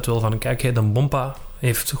was altijd wel van, kijk, de Bompa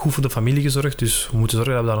heeft goed voor de familie gezorgd, dus we moeten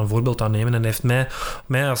zorgen dat we daar een voorbeeld aan nemen. En hij heeft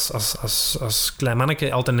mij als klein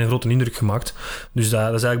manneke altijd een grote indruk gemaakt. Dus dat is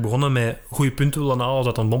eigenlijk begonnen met goede punten willen halen,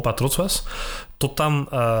 dat een Bompa trots was. Tot dan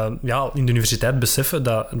in de universiteit beseffen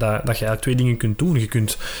dat je eigenlijk twee dingen kunt doen. Je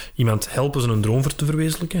kunt iemand helpen zijn droom te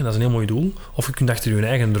verwezenlijken, dat is een heel mooi doel. Of je kunt achter je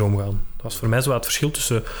eigen droom gaan. Dat was voor mij zo het verschil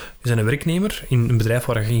tussen, je bent een werknemer in een bedrijf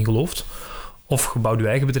waar je in gelooft, of je bouwt je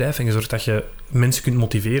eigen bedrijf en je zorgt dat je mensen kunt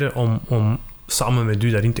motiveren om samen met u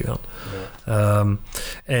daarin te gaan. Ja.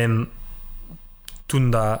 En toen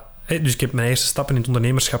dat... Dus ik heb mijn eerste stappen in het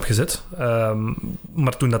ondernemerschap gezet.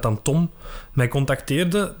 Maar toen dat dan Tom mij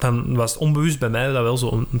contacteerde, dan was het onbewust bij mij dat wel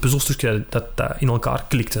zo'n puzzelstukje dat in elkaar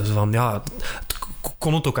klikte. Zo van,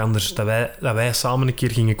 kon het ook anders? Dat wij samen een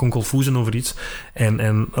keer gingen konkelfoezen over iets.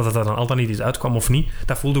 En als dat er dan altijd niet iets uitkwam of niet,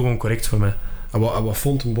 dat voelde gewoon correct voor mij. En wat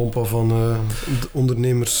vond een Bompa van de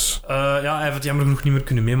ondernemers? Hij heeft het jammer genoeg niet meer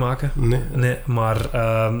kunnen meemaken. Nee, maar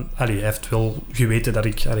hij heeft wel geweten dat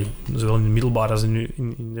ik, zowel in de middelbare als in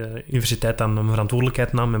de universiteit, dan mijn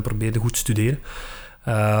verantwoordelijkheid nam en probeerde goed te studeren.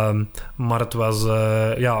 Maar het was...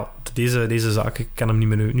 deze zaak, ik kan hem niet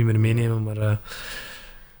meer meenemen, maar... ik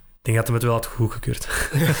denk dat hij het wel had goedgekeurd.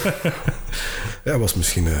 Hij was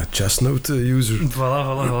misschien een Chestnut-user. Voilà.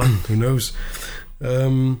 Who knows?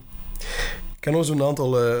 Ik ken nog zo'n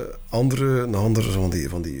aantal andere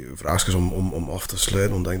van die vraagjes om af te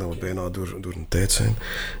sluiten, want ik denk dat we bijna door een tijd zijn.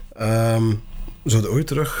 Zou je ooit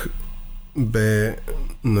terug bij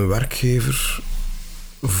een werkgever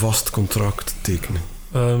vast contract tekenen?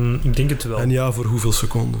 Ik denk het wel. En ja, voor hoeveel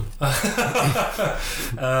seconden?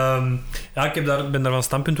 Ik ben daar van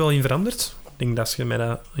standpunt wel in veranderd. Ik denk dat als je mij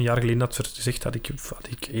dat een jaar geleden had gezegd, had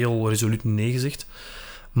ik heel resoluut nee gezegd.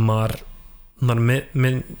 Maar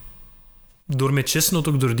door met Chestnut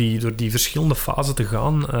ook door die verschillende fasen te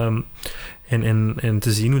gaan en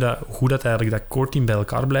te zien hoe dat eigenlijk dat core team bij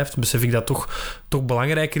elkaar blijft, besef ik dat toch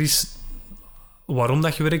belangrijker is waarom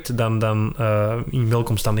dat je werkt dan in welke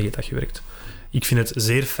omstandigheid dat je werkt. Ik vind het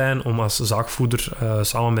zeer fijn om als zaakvoerder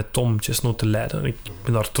samen met Tom Chestnut te leiden. Ik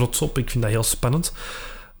ben daar trots op, ik vind dat heel spannend.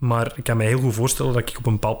 Maar ik kan me heel goed voorstellen dat ik op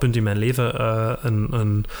een bepaald punt in mijn leven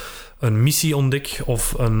een missie ontdek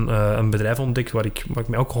of een bedrijf ontdek waar ik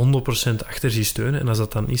mij ook 100% achter zie steunen. En als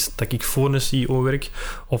dat dan is dat ik voor een CEO werk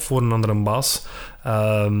of voor een andere baas,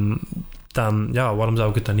 dan waarom zou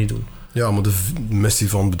ik het dan niet doen? Ja, maar de missie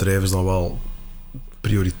van het bedrijf is dan wel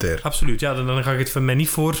prioritair. Absoluut, ja. Dan ga ik het voor mij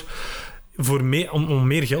niet om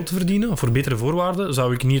meer geld te verdienen, of voor betere voorwaarden,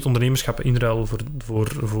 zou ik niet het ondernemerschap inruilen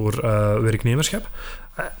voor werknemerschap.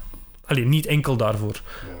 Niet enkel daarvoor. Ja.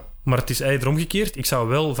 Maar het is eigenlijk omgekeerd. Ik zou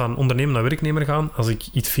wel van ondernemer naar werknemer gaan als ik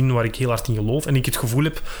iets vind waar ik heel hard in geloof en ik het gevoel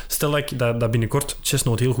heb, stel dat binnenkort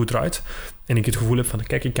Chestnut heel goed draait en ik het gevoel heb van,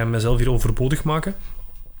 kijk, ik kan mezelf hier overbodig maken,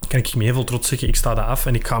 kan ik met heel veel trots zeggen, ik sta daar af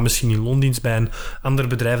en ik ga misschien in loondienst bij een ander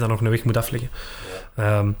bedrijf dat nog een weg moet afleggen.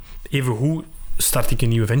 Ja. Evengoed start ik een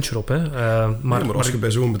nieuwe venture op. Hè. Maar als je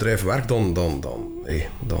bij zo'n bedrijf werkt, dan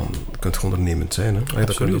kun je ondernemend zijn. Hè.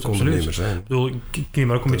 Dan kun je ook ondernemer zijn. Ik neem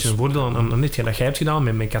maar ook een beetje een voordeel aan dit dat jij hebt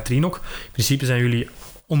gedaan, met Katrien ook. In principe zijn jullie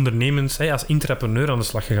ondernemend als intrapreneur aan de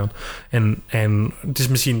slag gegaan. En dat is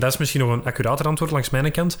misschien nog een accurater antwoord langs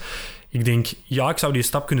mijn kant. Ik denk, ik zou die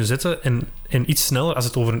stap kunnen zetten en iets sneller als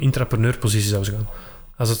het over een intrapreneurpositie zou gaan.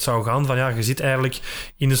 Als het zou gaan van, je zit eigenlijk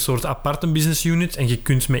in een soort aparte business unit en je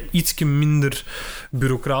kunt met iets minder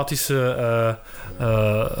bureaucratische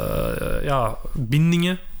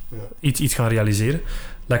bindingen iets gaan realiseren.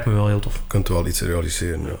 Lijkt me wel heel tof. Je kunt wel iets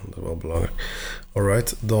realiseren, ja. Dat is wel belangrijk.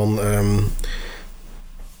 Alright, dan...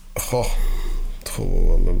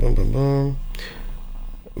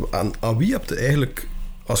 aan wie heb je eigenlijk...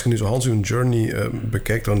 Als je nu zo Hans uw journey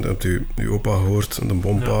bekijkt, dan hebt je opa gehoord, de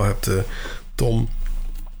Bompa, hebt Tom...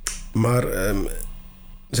 Maar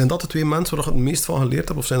zijn dat de twee mensen waar je het meest van geleerd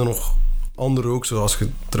hebt? Of zijn er nog andere ook, zoals je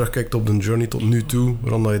terugkijkt op de journey tot nu toe,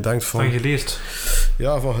 waarom dat je denkt van... Van geleerd.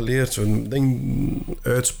 Ja, van geleerd. Zo'n ding,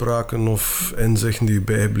 uitspraken of inzichten die je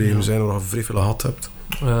bijgebleven zijn, waar je vrij veel gehad hebt.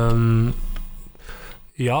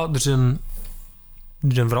 Ja, er zijn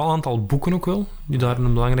vooral een aantal boeken ook wel, die daar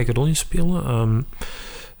een belangrijke rol in spelen.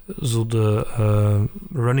 Zo de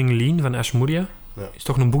Running Lean van Ash Maurya is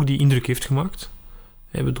toch een boek die indruk heeft gemaakt.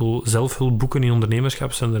 Ik bedoel, zelfhulpboeken in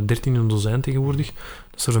ondernemerschap zijn er 13 in een dozijn tegenwoordig.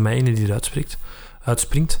 Dat is er voor mij een die eruit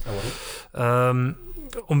uitspringt.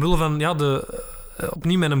 Omwille van,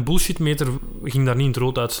 opnieuw met een bullshitmeter ging daar niet in het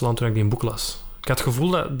rood uitslaan toen ik die een boek las. Ik had het gevoel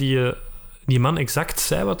dat die man exact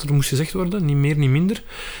zei wat er moest gezegd worden, niet meer, niet minder.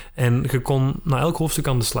 En je kon na elk hoofdstuk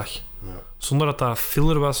aan de slag. Ja. Zonder dat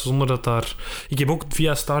filler was, zonder dat daar... Ik heb ook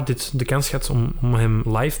via Start de kans gehad om hem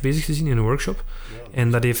live bezig te zien in een workshop. Ja.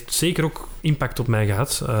 En dat heeft zeker ook impact op mij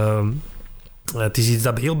gehad. Het is iets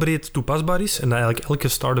dat heel breed toepasbaar is en dat eigenlijk elke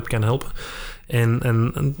start-up kan helpen.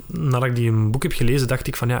 En nadat ik die een boek heb gelezen, dacht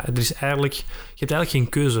ik van je hebt eigenlijk geen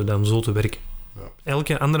keuze dan zo te werken. Ja.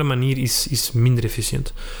 Elke andere manier is minder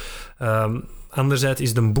efficiënt. Anderzijds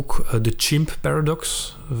is een boek The Chimp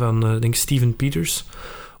Paradox van, denk Steven Peters.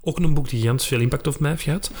 Ook een boek die gigantisch veel impact op mij heeft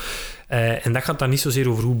gehad. En dat gaat dan niet zozeer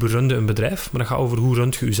over hoe berunde een bedrijf, maar dat gaat over hoe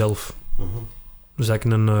runt je jezelf. Uh-huh. Dus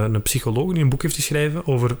eigenlijk een psycholoog die een boek heeft geschreven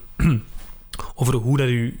over hoe dat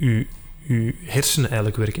je hersenen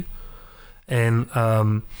eigenlijk werken. En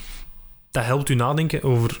dat helpt u nadenken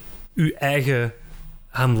over uw eigen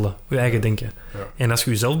handelen, uw eigen denken. Ja. En als je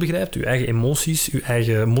jezelf begrijpt, uw eigen emoties, uw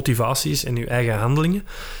eigen motivaties en uw eigen handelingen,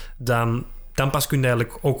 dan pas kun je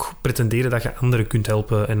eigenlijk ook pretenderen dat je anderen kunt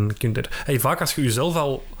helpen. En vaak als je jezelf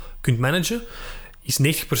al kunt managen, is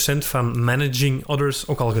 90% van managing others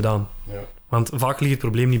ook al gedaan. Ja. Want vaak ligt het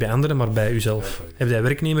probleem niet bij anderen, maar bij jezelf. Ja, heb jij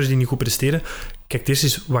werknemers die niet goed presteren? Kijk eerst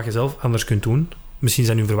eens wat je zelf anders kunt doen. Misschien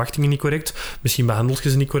zijn je verwachtingen niet correct. Misschien behandelt je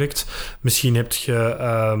ze niet correct. Misschien heb je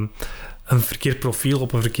een verkeerd profiel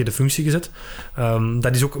op een verkeerde functie gezet.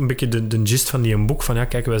 Dat is ook een beetje de gist van die boek. Van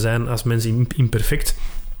kijk, wij zijn als mensen imperfect.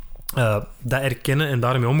 Dat erkennen en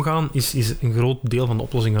daarmee omgaan is een groot deel van de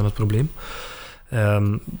oplossing aan het probleem.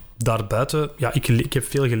 Daarbuiten, ik heb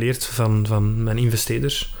veel geleerd van mijn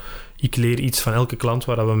investeerders. Ik leer iets van elke klant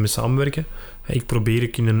waar we mee samenwerken. Ik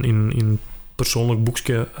probeer in een persoonlijk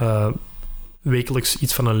boekje wekelijks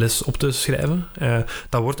iets van een les op te schrijven.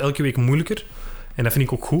 Dat wordt elke week moeilijker. En dat vind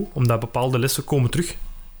ik ook goed, omdat bepaalde lessen komen terug.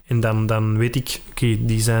 En dan weet ik, oké,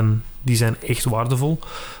 die zijn echt waardevol.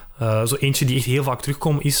 Zo eentje die echt heel vaak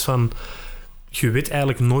terugkomt is van... Je weet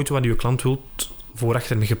eigenlijk nooit wat je klant wilt voordat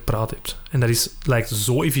je gepraat hebt. En dat lijkt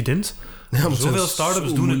zo evident. Ja, maar zoveel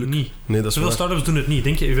start-ups doen het niet. Nee, dat is zoveel start-ups doen het niet.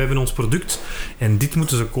 Denk je, we hebben ons product en dit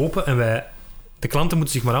moeten ze kopen en de klanten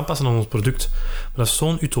moeten zich maar aanpassen aan ons product. Maar dat is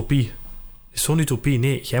zo'n utopie.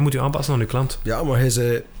 Nee, jij moet je aanpassen aan je klant. Ja, maar hij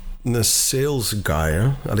zei een sales guy,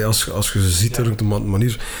 hè? Allee, als je ze ziet op de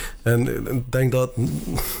manier. En ik denk dat...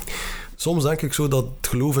 Soms denk ik zo dat het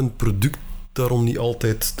geloof in het product daarom niet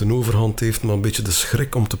altijd de overhand heeft, maar een beetje de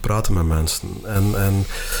schrik om te praten met mensen. En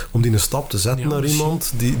om die een stap te zetten naar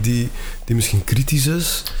iemand die misschien kritisch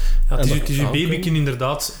is. Ja, het is uw babykin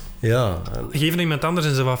inderdaad. Ja. Geef aan iemand anders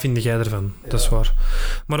en ze, wat vind jij ervan? Ja. Dat is waar.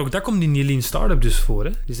 Maar ook dat komt in die lean startup dus voor.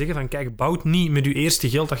 Hè? Die zeggen van, kijk, bouw niet met je eerste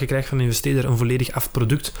geld dat je krijgt van een investeerder een volledig af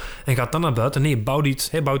product en gaat dan naar buiten. Nee, bouw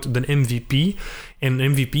de MVP. En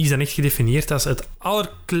een MVP is dan echt gedefinieerd als de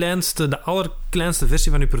allerkleinste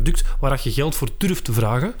versie van je product waar je geld voor durft te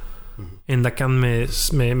vragen. En dat kan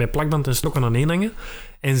met plakband en stokken aan één hangen.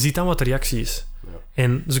 En ziet dan wat de reactie is. Ja.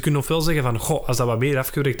 En ze kunnen ofwel zeggen van, goh, als dat wat meer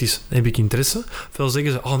afgewerkt is, heb ik interesse. Ofwel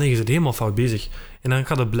zeggen ze, oh nee, je bent helemaal fout bezig. En dan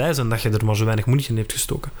gaat het blij zijn dat je er maar zo weinig moeite in hebt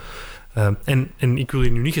gestoken. En ik wil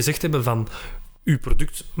hier nu niet gezegd hebben van, uw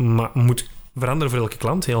product moet veranderen voor elke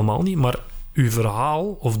klant, helemaal niet. Maar uw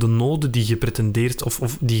verhaal of de noden die je pretendeert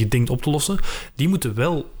of die je denkt op te lossen, die moeten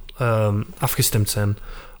wel afgestemd zijn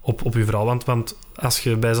op uw verhaal. Want als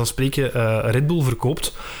je bij zo'n spreken Red Bull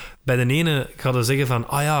verkoopt, bij de ene gaat je zeggen van,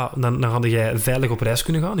 dan ga jij veilig op reis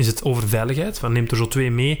kunnen gaan. Is het over veiligheid? Van, neem er zo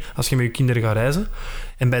 2 mee als je met je kinderen gaat reizen.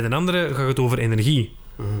 En bij de andere gaat het over energie.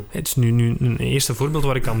 Mm-hmm. Het is nu een eerste voorbeeld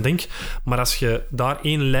waar ik aan denk. Maar als je daar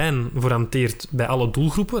 1 lijn voor hanteert bij alle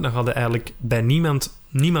doelgroepen, dan gaat je eigenlijk bij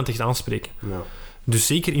niemand echt aanspreken. Ja. Dus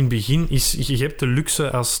zeker in het begin je hebt de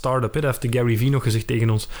luxe als start-up, dat heeft de Gary Vee nog gezegd tegen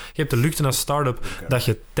ons. Je hebt de luxe als start-up dat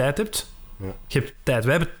je tijd hebt. Ja. Je hebt tijd.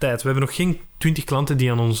 Wij hebben tijd. We hebben nog geen 20 klanten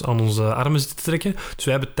die aan onze armen zitten te trekken. Dus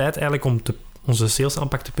wij hebben tijd eigenlijk om onze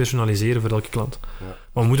salesaanpak te personaliseren voor elke klant. Ja.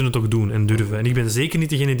 Maar we moeten het ook doen en durven. En ik ben zeker niet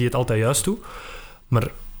degene die het altijd juist doet. Maar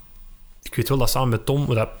ik weet wel dat samen met Tom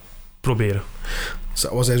we dat proberen.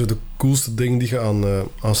 Wat zijn zo de coolste dingen die je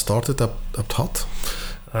aan Started hebt gehad?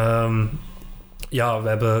 Ja, we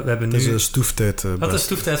hebben nu... Het is stoeftijd. Dat is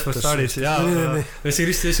stoeftijd voor Started. Ja, nee. Wees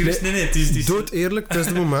gerust. Nee, het is... Dood eerlijk, het is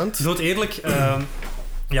de moment. Dood eerlijk.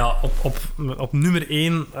 Ja, op nummer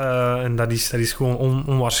 1, en dat is gewoon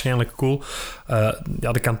onwaarschijnlijk cool,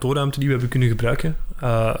 de kantoorruimte die we hebben kunnen gebruiken.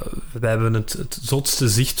 We hebben het zotste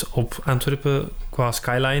zicht op Antwerpen qua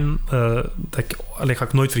skyline. Dat ga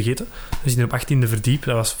ik nooit vergeten. We zitten op 18e verdiep,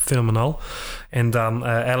 dat was fenomenaal. En dan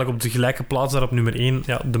eigenlijk op de gelijke plaats daar op nummer 1,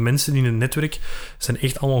 de mensen in het netwerk zijn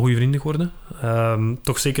echt allemaal goede vrienden geworden.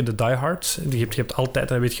 Toch zeker de diehards. Je hebt altijd,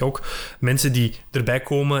 dat weet je ook, mensen die erbij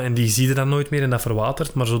komen en die zie je dan nooit meer en dat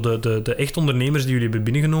verwatert. Maar zo de echt ondernemers die jullie hebben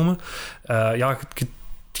binnengenomen,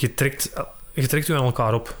 je trekt u aan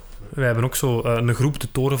elkaar op. Wij hebben ook zo een groep,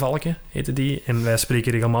 de Torenvalken heette die, en wij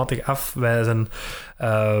spreken regelmatig af.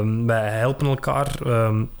 Wij helpen elkaar.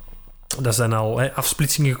 Dat zijn al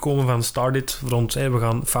afsplitsingen gekomen van Started rond, we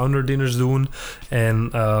gaan founder dinners doen.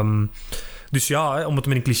 En dus ja, om het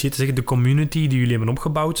met een cliché te zeggen, de community die jullie hebben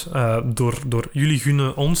opgebouwd, door jullie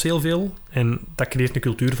gunnen ons heel veel. En dat creëert een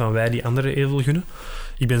cultuur van wij die anderen heel veel gunnen.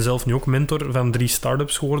 Ik ben zelf nu ook mentor van 3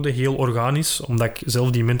 start-ups geworden, heel organisch, omdat ik zelf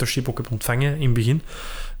die mentorship ook heb ontvangen in het begin.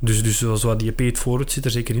 Dus zo die pay it forward zit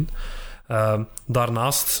er zeker in.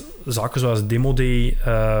 Daarnaast zaken zoals Demo Day,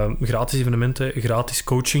 gratis evenementen, gratis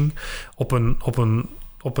coaching,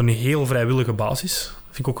 op een heel vrijwillige basis.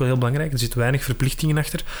 Dat vind ik ook wel heel belangrijk. Er zitten weinig verplichtingen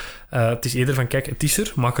achter. Het is eerder van, kijk, het is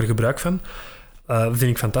er, maak er gebruik van. Dat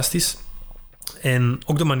vind ik fantastisch. En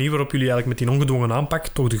ook de manier waarop jullie eigenlijk met die ongedwongen aanpak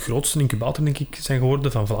toch de grootste incubator, denk ik, zijn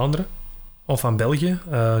geworden van Vlaanderen. Of van België.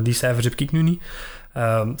 Die cijfers heb ik nu niet.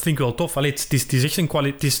 Vind ik wel tof. Allee, het is echt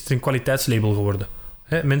een kwaliteitslabel geworden.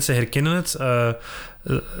 Mensen herkennen het.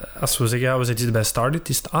 Als we zeggen, we zitten bij Started,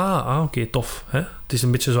 is het oké, tof. Het is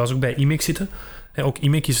een beetje zoals ook bij IMEC zitten. Ook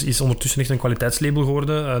IMEC is ondertussen echt een kwaliteitslabel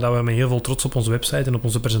geworden, dat we met heel veel trots op onze website en op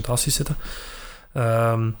onze presentaties zetten.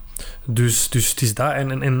 Dus het is dat.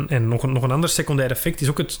 En nog een ander secundair effect is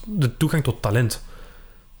ook de toegang tot talent.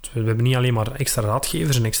 We hebben niet alleen maar extra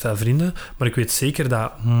raadgevers en extra vrienden, maar ik weet zeker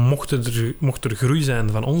dat mocht er groei zijn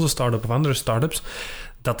van onze start-up of andere start-ups,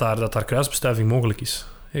 dat daar kruisbestuiving mogelijk is.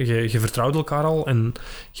 Je vertrouwt elkaar al en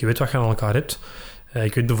je weet wat je aan elkaar hebt.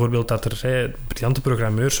 Ik weet bijvoorbeeld dat er briljante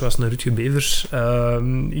programmeurs zoals Rutger Bevers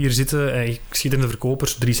hier zitten. Schitterende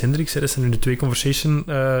verkopers, Dries Hendricks. Dat zijn nu de 2 conversation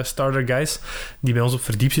starter guys die bij ons op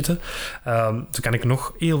Verdiep zitten. Zo kan ik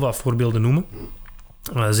nog heel wat voorbeelden noemen.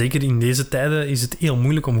 Zeker in deze tijden is het heel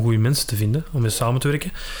moeilijk om goede mensen te vinden, om mee samen te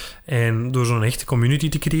werken. En door zo'n echte community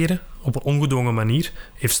te creëren, op een ongedwongen manier,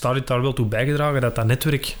 heeft Started daar wel toe bijgedragen dat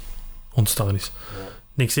netwerk ontstaan is. Ja.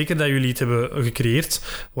 Ik denk zeker dat jullie het hebben gecreëerd,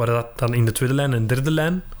 waar dat dan in de 2e lijn en 3e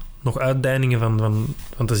lijn nog uitdijningen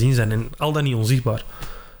van te zien zijn. En al dat niet onzichtbaar.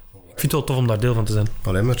 Ik vind het wel tof om daar deel van te zijn.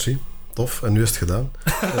 Allee, merci. Tof, en nu is het gedaan.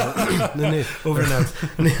 Nee. Over en uit.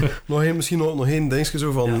 Nee, misschien nog één dingetje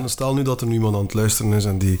zo van... Ja. Stel nu dat er nu iemand aan het luisteren is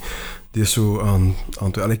en die is zo aan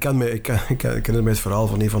het... Ik ken het verhaal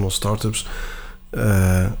van een van onze start-ups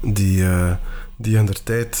die in der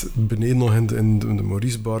tijd beneden nog in de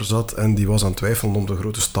Mauricebar zat en die was aan het twijfelen om de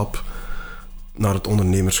grote stap naar het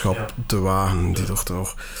ondernemerschap te wagen. Die dacht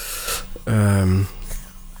nog...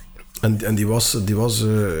 En die was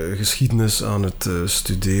geschiedenis aan het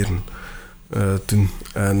studeren toen.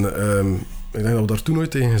 En ik denk dat we daar toen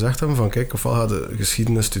ooit tegen gezegd hebben van kijk, ofwel ga je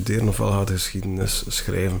geschiedenis studeren ofwel ga je geschiedenis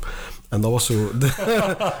schrijven. En dat was zo...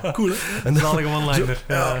 Cool, hè? En zalige one-liner.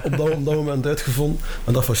 Op dat moment uitgevonden.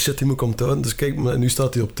 En dat van shit, die moet ik onthouden. Dus kijk, nu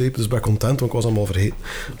staat hij op tape, dus ik ben content, want ik was allemaal vergeten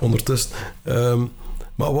ondertussen.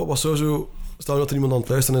 Maar wat zou zo... Stel dat er iemand aan het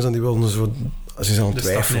luisteren is en die wil zo... Als je aan het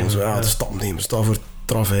twijfelen, de stap nemen, sta voor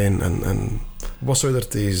Travijn en wat zou je daar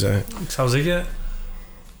tegen zeggen? Ik zou zeggen,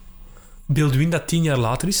 beeld u in dat 10 jaar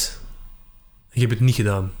later is en je hebt het niet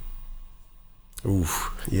gedaan.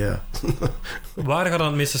 Ja. Waar ga je dan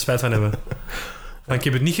het meeste spijt van hebben? Want ik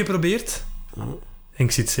heb het niet geprobeerd en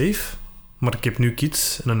ik zit safe, maar ik heb nu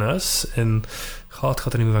kids en een huis en het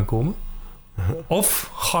gaat er niet meer van komen.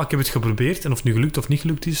 Of, ik heb het geprobeerd en of het nu gelukt of niet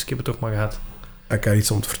gelukt is, ik heb het toch maar gehad. Ik heb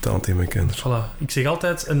iets om te vertellen tegen mijn kinderen. Voilà. Ik zeg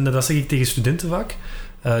altijd, en dat zeg ik tegen studenten vaak,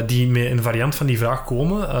 die met een variant van die vraag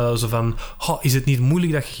komen, zo van, is het niet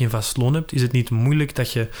moeilijk dat je geen vast loon hebt? Is het niet moeilijk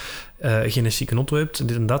dat je geen chique auto hebt?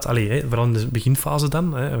 Dit en dat. Allee, vooral in de beginfase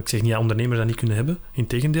dan. Ik zeg niet dat ondernemers dat niet kunnen hebben,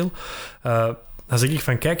 integendeel. Dan zeg ik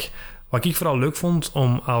van, kijk, wat ik vooral leuk vond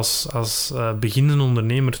om als beginnende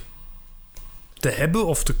ondernemer te hebben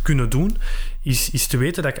of te kunnen doen, is te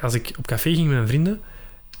weten dat als ik op café ging met mijn vrienden,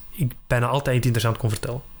 ik bijna altijd iets interessant kon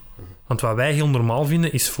vertellen. Want wat wij heel normaal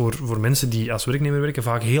vinden, is voor mensen die als werknemer werken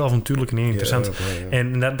vaak heel avontuurlijk en heel interessant. Ja.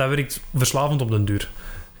 En dat werkt verslavend op den duur.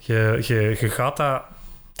 Je gaat dat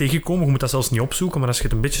tegenkomen, je moet dat zelfs niet opzoeken, maar als je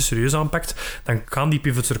het een beetje serieus aanpakt, dan gaan die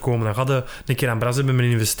pivots er komen. Dan ga je een keer aan bras hebben met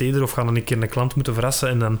een investeerder of ga je een keer een klant moeten verrassen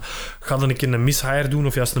en dan ga je een keer een mishire doen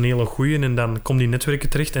of juist een hele goeie en dan komt die netwerken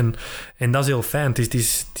terecht en dat is heel fijn.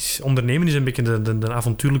 Ondernemen is een beetje de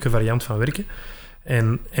avontuurlijke variant van werken.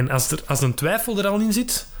 En als een twijfel er al in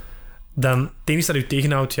zit, dan het enige dat u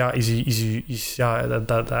tegenhoudt, is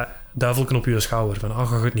dat duivelken op je schouder. Van,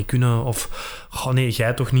 ga je het niet kunnen? Of, nee,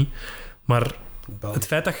 jij toch niet? Maar het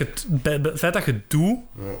feit dat je het doet,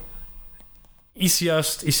 is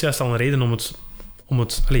juist al een reden om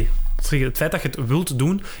het het feit dat je het wilt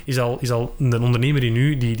doen, is al een ondernemer in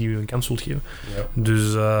u die u een kans wilt geven. Ja.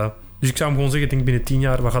 Dus ik zou hem gewoon zeggen, ik denk binnen 10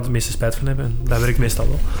 jaar, waar gaat het meeste spijt van hebben? En dat werkt meestal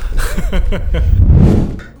wel.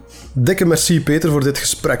 Dikke merci Peter voor dit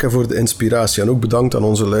gesprek en voor de inspiratie. En ook bedankt aan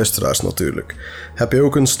onze luisteraars natuurlijk. Heb jij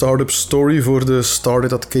ook een start-up story voor de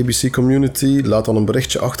Started at KBC community? Laat dan een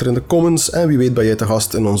berichtje achter in de comments en wie weet ben jij te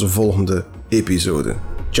gast in onze volgende episode.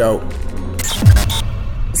 Ciao.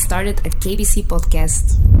 Started at KBC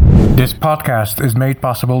Podcast. This podcast is made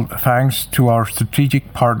possible thanks to our strategic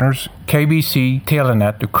partners KBC,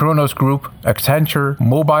 Telenet, the Kronos Group, Accenture,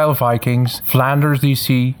 Mobile Vikings, Flanders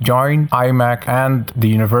DC, Join, IMAC and the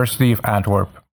University of Antwerp.